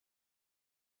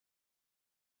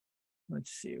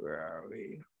let's see, where are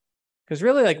we? Because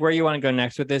really like where you want to go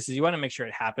next with this is you want to make sure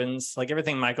it happens. Like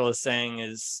everything Michael is saying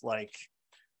is like,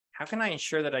 how can I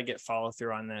ensure that I get follow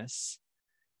through on this?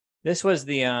 This was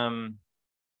the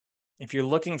if you're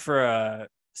looking for a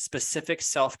specific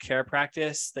self-care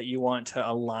practice that you want to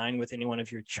align with any one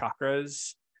of your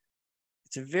chakras,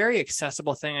 it's a very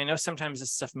accessible thing. I know sometimes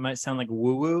this stuff might sound like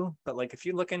woo-woo, but like if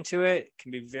you look into it, it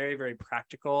can be very, very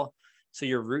practical. So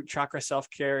your root chakra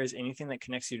self-care is anything that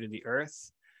connects you to the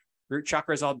earth. Root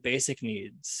chakra is all basic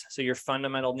needs. So your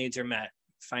fundamental needs are met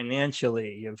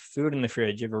financially. You have food in the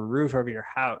fridge, you have a roof over your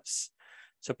house.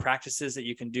 So practices that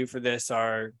you can do for this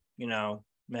are,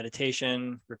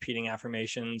 meditation, repeating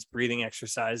affirmations, breathing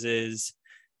exercises,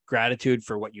 gratitude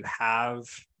for what you have,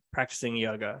 practicing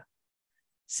yoga.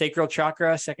 Sacral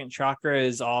chakra, second chakra,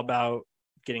 is all about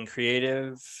getting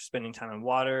creative, spending time in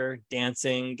water,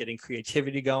 dancing, getting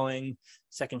creativity going.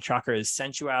 Second chakra is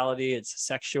sensuality, it's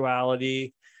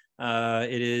sexuality,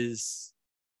 it is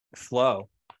flow.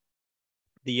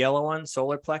 The yellow one,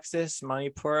 solar plexus,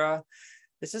 Manipura,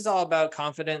 this is all about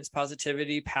confidence,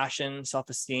 positivity, passion,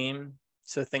 self-esteem.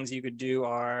 So things you could do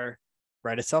are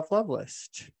write a self-love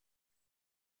list.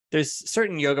 There's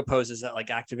certain yoga poses that like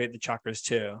activate the chakras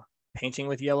too. Painting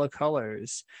with yellow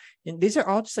colors. And these are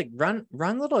all just like run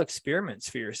little experiments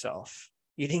for yourself.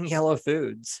 Eating yellow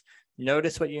foods.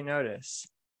 Notice what you notice.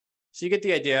 So you get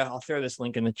the idea. I'll throw this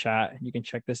link in the chat. You can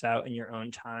check this out in your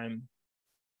own time.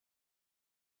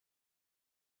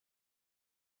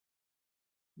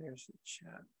 There's the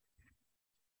chat.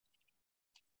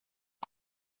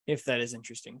 If that is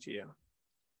interesting to you.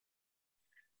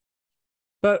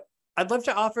 But I'd love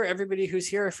to offer everybody who's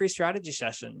here a free strategy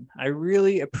session. I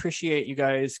really appreciate you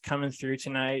guys coming through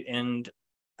tonight, and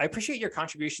I appreciate your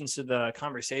contributions to the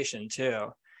conversation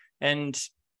too. And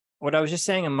what I was just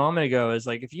saying a moment ago is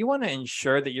like, if you want to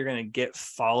ensure that you're going to get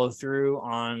follow through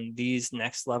on these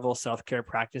next level self-care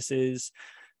practices,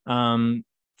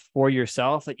 for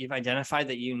yourself that you've identified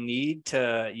that you need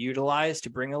to utilize to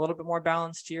bring a little bit more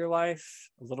balance to your life,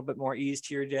 a little bit more ease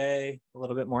to your day, a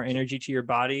little bit more energy to your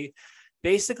body.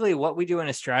 Basically, what we do in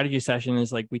a strategy session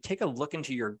is like we take a look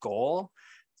into your goal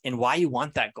and why you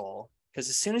want that goal. Because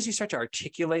as soon as you start to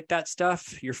articulate that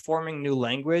stuff, you're forming new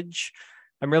language.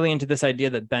 I'm really into this idea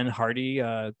that Ben Hardy,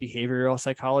 a behavioral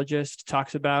psychologist,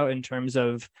 talks about in terms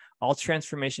of all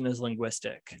transformation is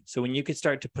linguistic. So when you could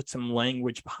start to put some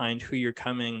language behind who you're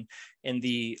coming and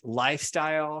the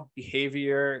lifestyle,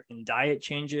 behavior, and diet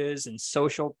changes and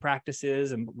social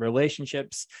practices and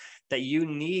relationships that you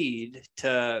need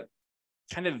to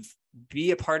kind of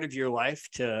be a part of your life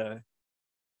to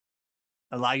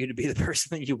allow you to be the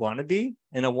person that you want to be,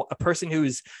 and a person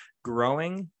who's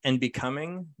growing and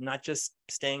becoming, not just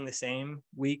staying the same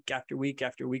week after week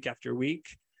after week after week.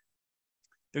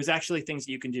 There's actually things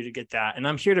that you can do to get that. And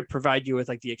I'm here to provide you with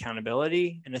like the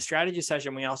accountability. In a strategy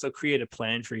session, we also create a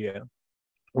plan for you.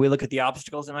 We look at the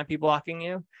obstacles that might be blocking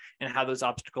you and how those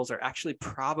obstacles are actually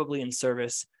probably in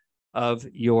service of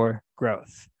your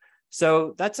growth.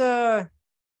 So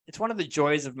it's one of the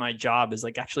joys of my job is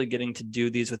like actually getting to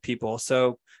do these with people.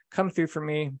 So come through for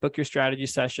me, book your strategy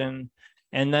session.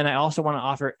 And then I also want to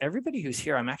offer everybody who's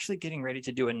here, I'm actually getting ready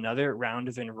to do another round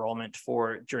of enrollment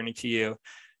for Journey to You.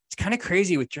 It's kind of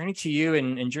crazy with Journey to You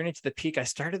and Journey to the Peak. I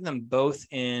started them both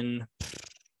in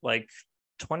like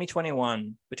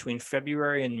 2021 between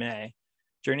February and May.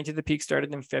 Journey to the Peak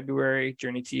started in February.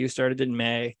 Journey to You started in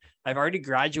May. I've already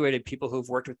graduated people who've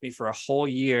worked with me for a whole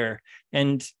year.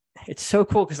 And it's so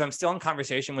cool because I'm still in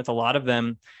conversation with a lot of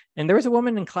them. And there was a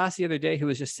woman in class the other day who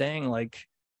was just saying like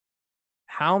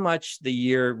how much the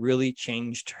year really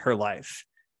changed her life.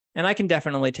 And I can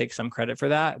definitely take some credit for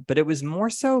that, but it was more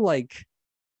so like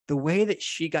the way that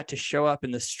she got to show up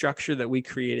in the structure that we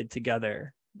created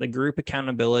together, the group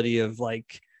accountability of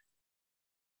like,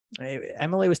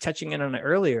 Emily was touching in on it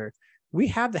earlier. We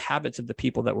have the habits of the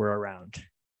people that we're around.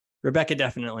 Rebecca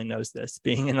definitely knows this,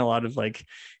 being in a lot of like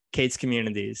Kate's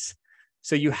communities.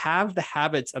 So you have the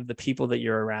habits of the people that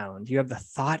you're around. You have the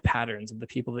thought patterns of the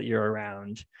people that you're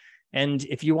around. And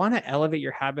if you want to elevate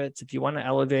your habits, if you want to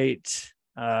elevate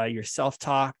your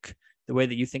self-talk, the way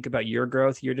that you think about your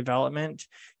growth, your development,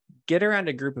 get around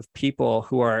a group of people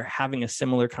who are having a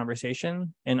similar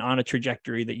conversation and on a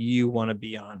trajectory that you want to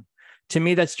be on. To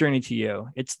me, that's Journey to You.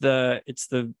 It's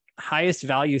the highest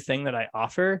value thing that I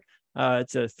offer.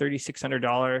 It's a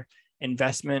 $3,600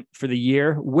 investment for the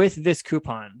year with this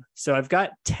coupon. So I've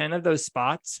got 10 of those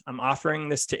spots. I'm offering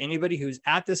this to anybody who's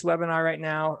at this webinar right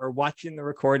now or watching the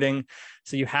recording.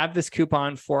 So you have this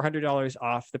coupon, $400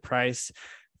 off the price,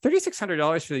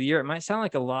 $3,600 for the year. It might sound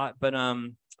like a lot, but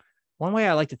one way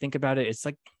I like to think about it, it's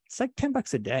like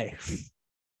 $10 a day.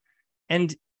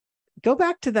 And go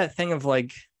back to that thing of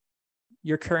like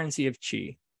your currency of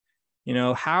chi. You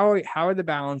know, how are the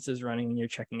balances running in your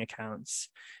checking accounts?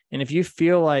 And if you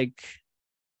feel like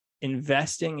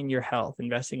investing in your health,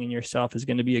 investing in yourself is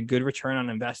going to be a good return on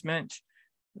investment,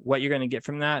 what you're going to get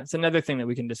from that, it's another thing that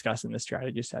we can discuss in the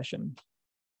strategy session.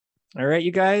 All right,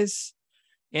 you guys,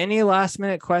 any last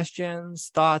minute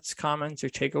questions, thoughts, comments, or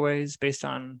takeaways based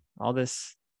on all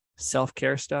this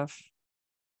self-care stuff?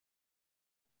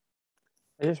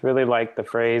 I just really like the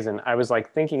phrase, and I was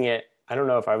like thinking it, I don't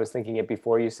know if I was thinking it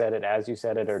before you said it, as you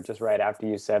said it, or just right after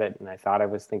you said it, and I thought I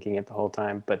was thinking it the whole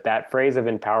time, but that phrase of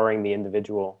empowering the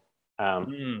individual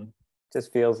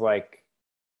just feels like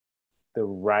the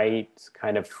right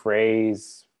kind of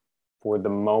phrase for the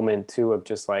moment too, of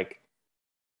just like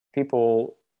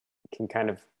people can kind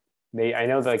of, I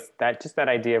know like that, just that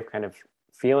idea of kind of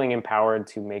feeling empowered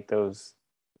to make those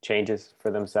changes for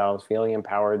themselves, feeling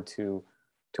empowered to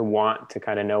want to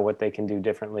kind of know what they can do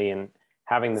differently, and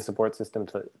having the support system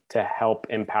to help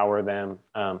empower them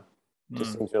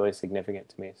just seems really significant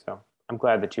to me. So I'm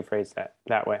glad that you phrased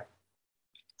that way.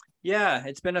 Yeah,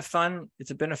 it's been a fun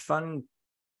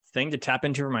thing to tap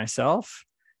into for myself.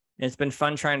 And it's been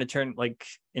fun trying to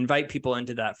invite people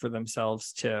into that for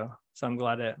themselves too. So I'm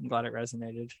glad it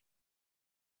resonated.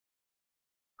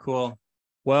 Cool.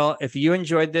 Well, if you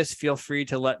enjoyed this, feel free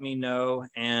to let me know.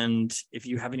 And if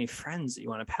you have any friends that you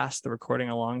want to pass the recording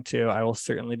along to, I will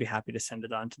certainly be happy to send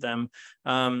it on to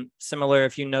them. Similar,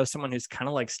 if you know someone who's kind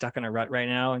of like stuck in a rut right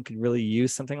now and could really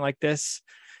use something like this,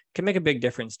 it can make a big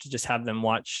difference to just have them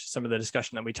watch some of the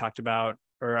discussion that we talked about,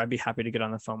 or I'd be happy to get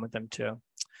on the phone with them too. All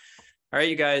right,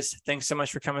 you guys, thanks so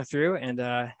much for coming through, and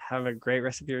have a great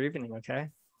rest of your evening, okay?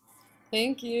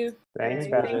 Thank you. Thanks,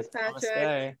 Patrick. Thanks, Patrick.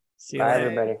 Namaste. See you Bye, later.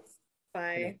 everybody.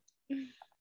 Bye.